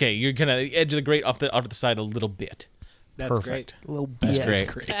grate. Okay, you're kind of edge of the grate off to the side a little bit. That's Perfect. a little That's bit. great.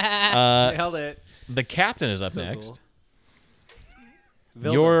 great. Nailed it. The captain is up So next.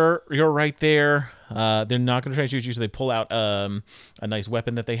 cool. You're right there. They're not going to try to shoot you, so they pull out a nice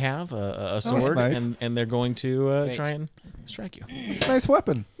weapon that they have, a sword, nice. and they're going to Great. try and strike you. It's a nice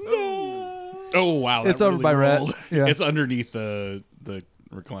weapon. Oh wow! It's over by Rhett. Yeah. It's underneath the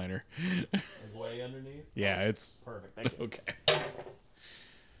recliner. Way underneath. Yeah, it's Perfect. Thank you. okay.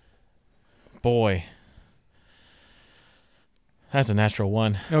 Boy, that's a natural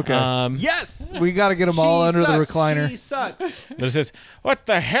one. Okay. Yes. We got to get them all under the recliner. She sucks. But it says, "What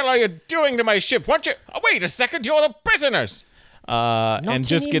the hell are you doing to my ship? Won't you? Oh, wait a second, you're the prisoners." And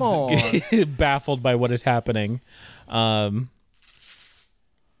just anymore. gets baffled by what is happening.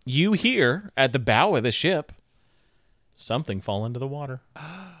 You hear at the bow of the ship something fall into the water.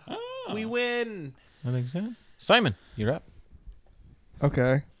 We win. I think so. Simon, you're up.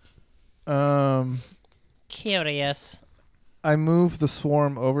 Okay. Curious. I move the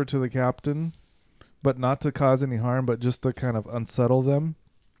swarm over to the captain, but not to cause any harm, but just to kind of unsettle them.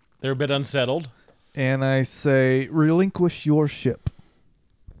 They're a bit unsettled. And I say, relinquish your ship.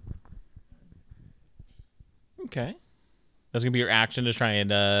 Okay. That's gonna be your action to try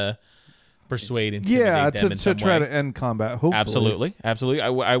and persuade and Yeah, intimidate them in to some try way. to end combat. Hopefully. Absolutely,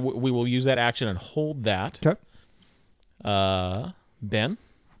 absolutely. We will use that action and hold that. Okay. Ben,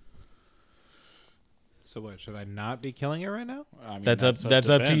 So what? Should I not be killing it right now? I mean, that's up to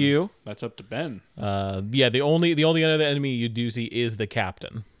Ben. you. That's up to Ben. Yeah, the only other enemy you do see is the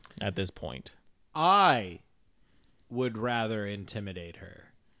captain at this point. I would rather intimidate her.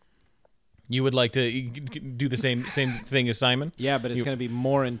 You would like to do the same thing as Simon? Yeah, but it's going to be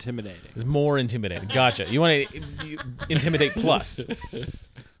more intimidating. It's more intimidating. Gotcha. You want to intimidate plus?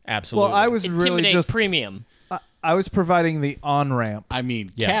 Absolutely. Well, I was really Intimidate just. premium. I was providing the on ramp. I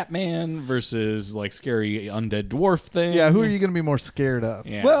mean, Yeah. Catman versus scary undead dwarf thing. Yeah, who are you going to be more scared of?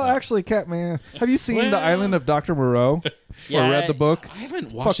 Yeah. Well, actually, Catman. Have you seen The Well- Island of Dr. Moreau? Yeah, or read the book? I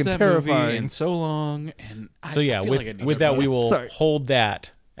haven't watched fucking that terrifying. movie in so long, and So yeah, with that we will Sorry. hold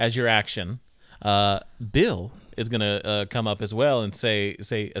that as your action. Bill is gonna come up as well and say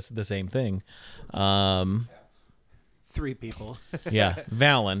the same thing. 3 people. Yeah,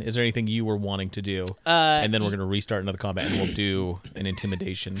 Valen, is there anything you were wanting to do? And then we're gonna restart another combat and we'll do an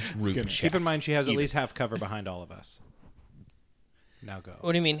intimidation group check. Keep in mind she has at least half cover behind all of us. Now go.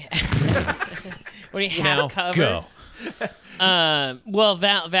 What do you mean? What do you Now have cover? go. Well,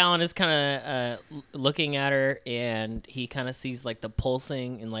 Valen is kind of looking at her, and he kind of sees the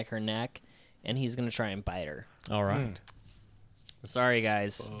pulsing in her neck, and he's gonna try and bite her. All right. Sorry,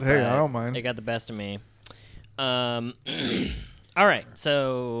 guys. Hey, I but don't mind. It got the best of me. All right,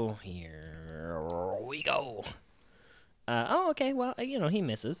 so here we go. Okay. Well, he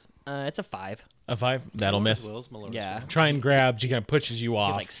misses. It's a 5. A 5? That'll miss. Yeah. Try and grab. She kind of pushes you He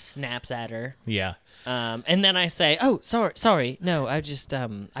off. like snaps at her. Yeah. And then I say, "Oh, sorry. No, I just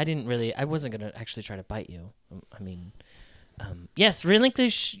I didn't really. I wasn't gonna actually try to bite you. I mean, yes,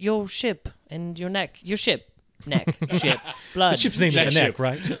 relinquish your ship and your neck. Your ship, neck, ship, blood. The ship's named ship. the neck,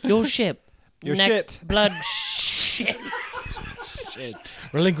 right? Your ship, Your neck, shit. blood, shit.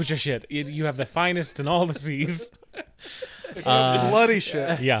 Relinquish your shit. You have the finest in all the seas. Bloody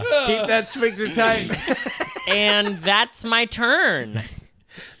shit. Yeah. Keep that sphincter tight. And that's my turn.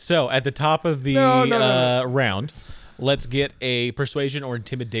 So at the top of the No. round, let's get a persuasion or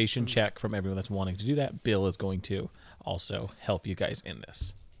intimidation check from everyone that's wanting to do that. Bill is going to also help you guys in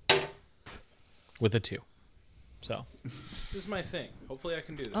this with a 2. So This is my thing. Hopefully I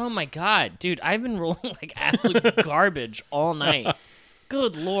can do this. Oh my god, dude! I've been rolling like absolute garbage all night.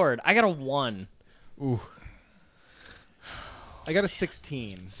 Good lord, I got a 1. I got a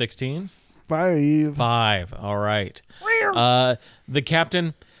 16. 16. 5. 5. All right. The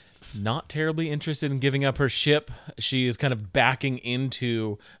captain, not terribly interested in giving up her ship. She is kind of backing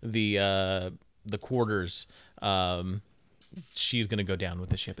into the quarters. She's going to go down with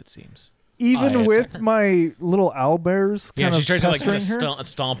the ship, it seems. Even I with attack my little owlbears Yeah, kind she of tries to like pestering kind of her?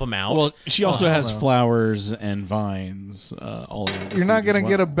 stomp them out. Well, she also has no. flowers and vines all over the You're not feet as going to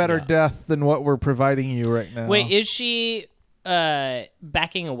get a well. better Yeah. death than what we're providing you right now. Wait, is she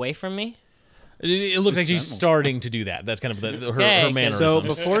backing away from me? it looks like she's starting to do that. That's kind of her Okay, mannerism. So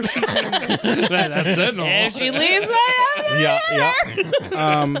before she That's it. If she leaves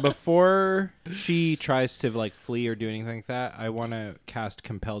me, before she tries to like flee or do anything like that, I want to cast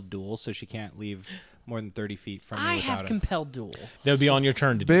Compelled Duel so she can't leave more than 30 feet from me I without have it. compelled duel. that would be on your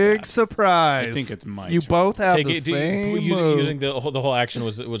turn to do Big that. surprise. I think it's my You turn. both have Take the it, same using move. the whole action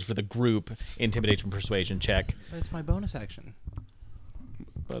was for the group intimidation persuasion check. But it's my bonus action.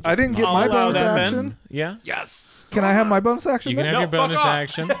 But I it's didn't not. get my I'll allow bonus that, action. Ben. Yeah. Yes. Can I have my bonus action You can then? have your bonus fuck off.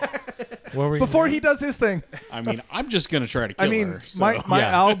 action. What were you Before doing? he does his thing. I mean, I'm just gonna try to kill I mean, her. So. my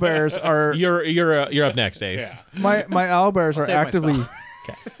Yeah. owlbears are You're up next, Ace. Yeah. my owlbears are save my actively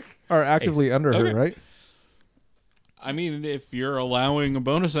Okay. under Okay. her, right? I mean, if you're allowing a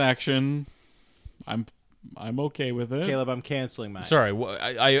bonus action, I'm okay with it. Caleb, I'm canceling mine. Sorry,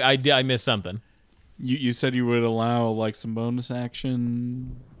 I missed something. You said you would allow like some bonus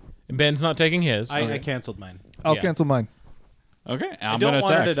action. Ben's not taking his. I canceled mine. I'll Yeah. cancel mine. Okay, I I'm don't gonna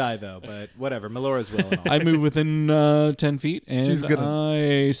want her to attack. die though, but whatever. Melora's will. And all. I move within 10 feet, and She's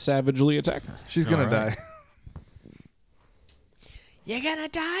gonna- I savagely attack her. She's gonna All right. die. You're gonna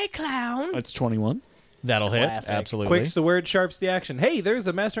die, clown. That's 21. That'll Classic. hit. Absolutely. Quick's the word, sharp's the action. Hey, there's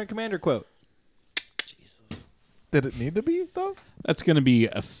a Master and Commander quote. Jesus. Did it need to be though? That's going to be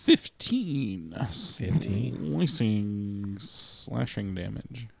a 15. 15. Slashing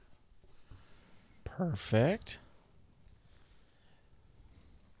damage. Perfect.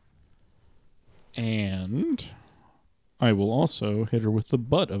 And I will also hit her with the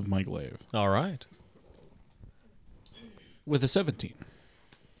butt of my glaive All right. with a 17.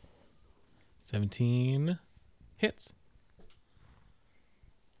 17 hits.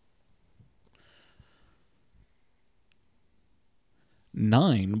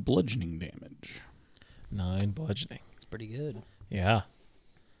 9 bludgeoning damage. 9 bludgeoning. It's pretty good. Yeah.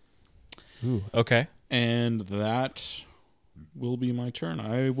 Ooh. Okay. And that will be my turn.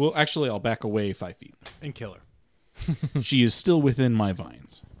 I'll back away 5 feet. And kill her. She is still within my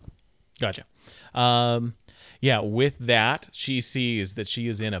vines. Gotcha. Yeah, with that, she sees that she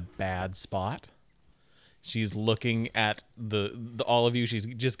is in a bad spot. She's looking at the all of you. She's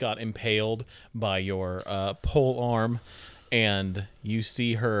just got impaled by your pole arm, and you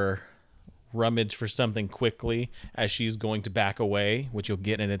see her rummage for something quickly as she's going to back away, which you'll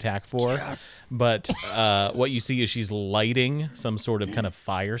get an attack for. Yes. But what you see is she's lighting some sort of kind of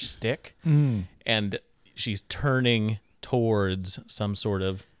fire stick, and she's turning towards some sort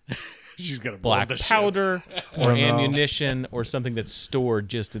of She's gonna black powder or ammunition or something that's stored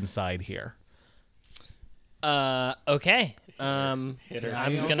just inside here. Okay. I'm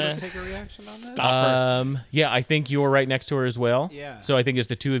gonna. take a reaction on that. Yeah, I think you're right next to her as well. Yeah. So I think it's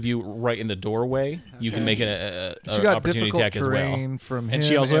the two of you right in the doorway. You can make a She got opportunity difficult attack as well. terrain from him, And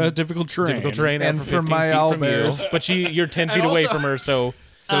she also has difficult terrain. Difficult terrain And and from 15 my feet from you, owlbears. but you're 10 feet away from her, so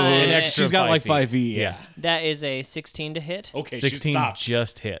an extra. She's got 5 like feet. 5 feet. Yeah. That is a 16 to hit. Okay, 16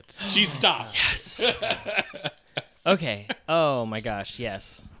 just hits. She stopped. Okay. Oh my gosh.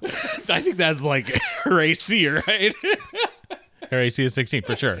 Yes. I think that's like her AC, right? Her AC is 16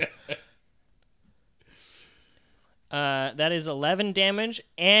 for sure. That is 11 damage,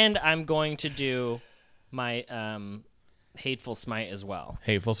 and I'm going to do my Hateful Smite as well.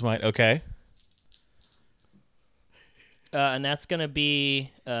 Hateful Smite. Okay. And that's going to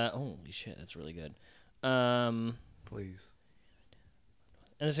be... holy shit, that's really good. Please.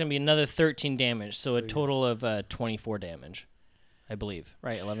 And it's going to be another 13 damage, so a total of 24 damage, I believe.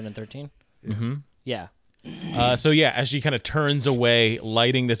 Right, 11 and 13? Mm-hmm. Yeah. So yeah, as she kind of turns away,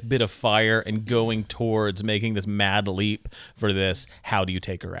 lighting this bit of fire and going towards making this mad leap for this, how do you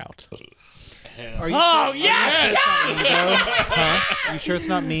take her out? Are you Oh, sure? yeah! Huh? You sure it's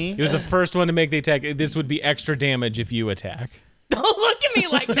not me? He was the first one to make the attack. This would be extra damage if you attack. Don't look at me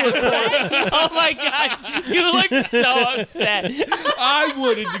like that, Brett. Oh, my gosh. You look so upset. I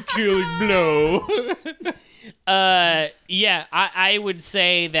wanted the killing blow. Yeah, I would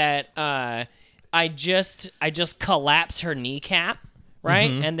say that I just collapse her kneecap,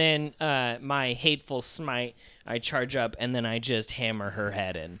 right? And then my Hateful Smite, I charge up, and then I just hammer her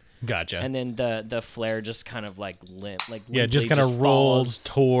head in. Gotcha. And then the flare just kind of like Yeah, just kind of rolls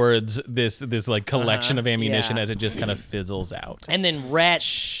towards this like collection of ammunition as it just kind of fizzles out. And then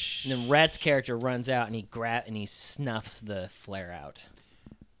Rhett's character runs out and he snuffs the flare out.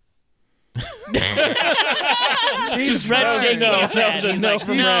 He's Rhett's shaking No, his that head. was a He's no like,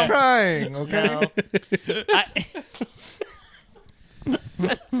 from He's no, trying, okay? no.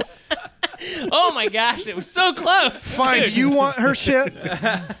 Oh my gosh, it was so close. Fine, do you want her shit?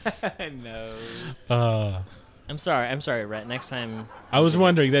 No. I'm sorry, Rhett. Next time. I was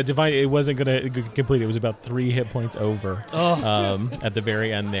wondering that Divine, it wasn't going to complete. It was about 3 hit points over at the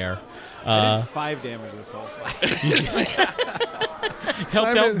very end there. I did 5 damage this whole fight.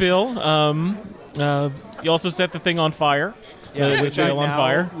 Helped out Bill. You also set the thing on fire. The which I sail on now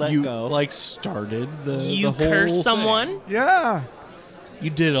fire. Let You go. like started the You the whole curse thing. someone? Yeah. You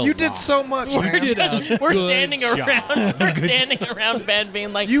did a You lot. did so much, You man. did a We're good standing job. around. We're standing around Ben,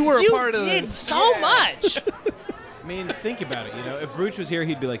 being like, You were a part of did this." so much. I mean, think about it. You know, if Brooch was here,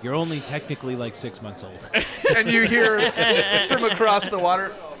 he'd be like, "You're only technically like 6 months old." And you hear from across the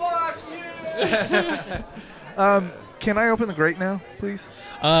water, "Fuck you!" Can I open the grate now, please?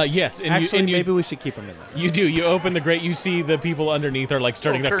 Yes, and Actually, you maybe we should keep him in there. You do. You open the grate. You see the people underneath are like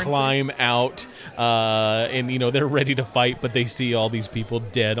starting to currency. climb out, and they're ready to fight, but they see all these people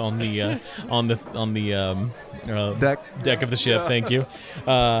dead on the deck of the ship. Thank you,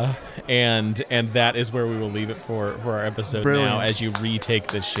 and that is where we will leave it for our episode Brilliant. now. As you retake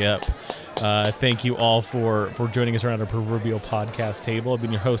the ship. Thank you all for joining us around our proverbial podcast table. I've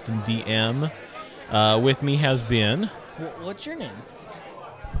been your host and DM. With me has been. What's your name?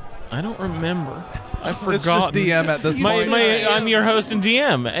 I don't remember. I've It's just forgotten. DM at this point. I'm your host and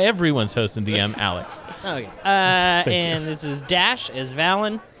DM. Everyone's host and DM, Alex. Okay. And this is Dash as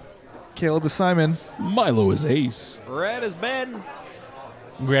Valen. Caleb is Simon. Milo is ace. Red is Ben.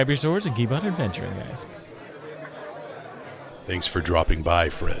 Grab your swords and keep on adventuring, guys. Thanks for dropping by,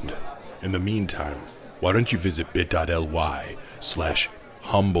 friend. In the meantime, why don't you visit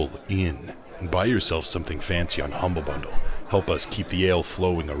bit.ly/humbleinn and buy yourself something fancy on Humble Bundle. Help us keep the ale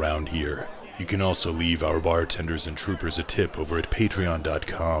flowing around here. You can also leave our bartenders and troopers a tip over at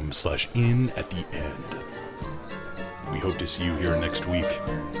patreon.com/in at the end. We hope to see you here next week.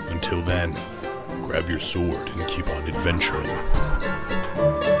 Until then, grab your sword and keep on adventuring.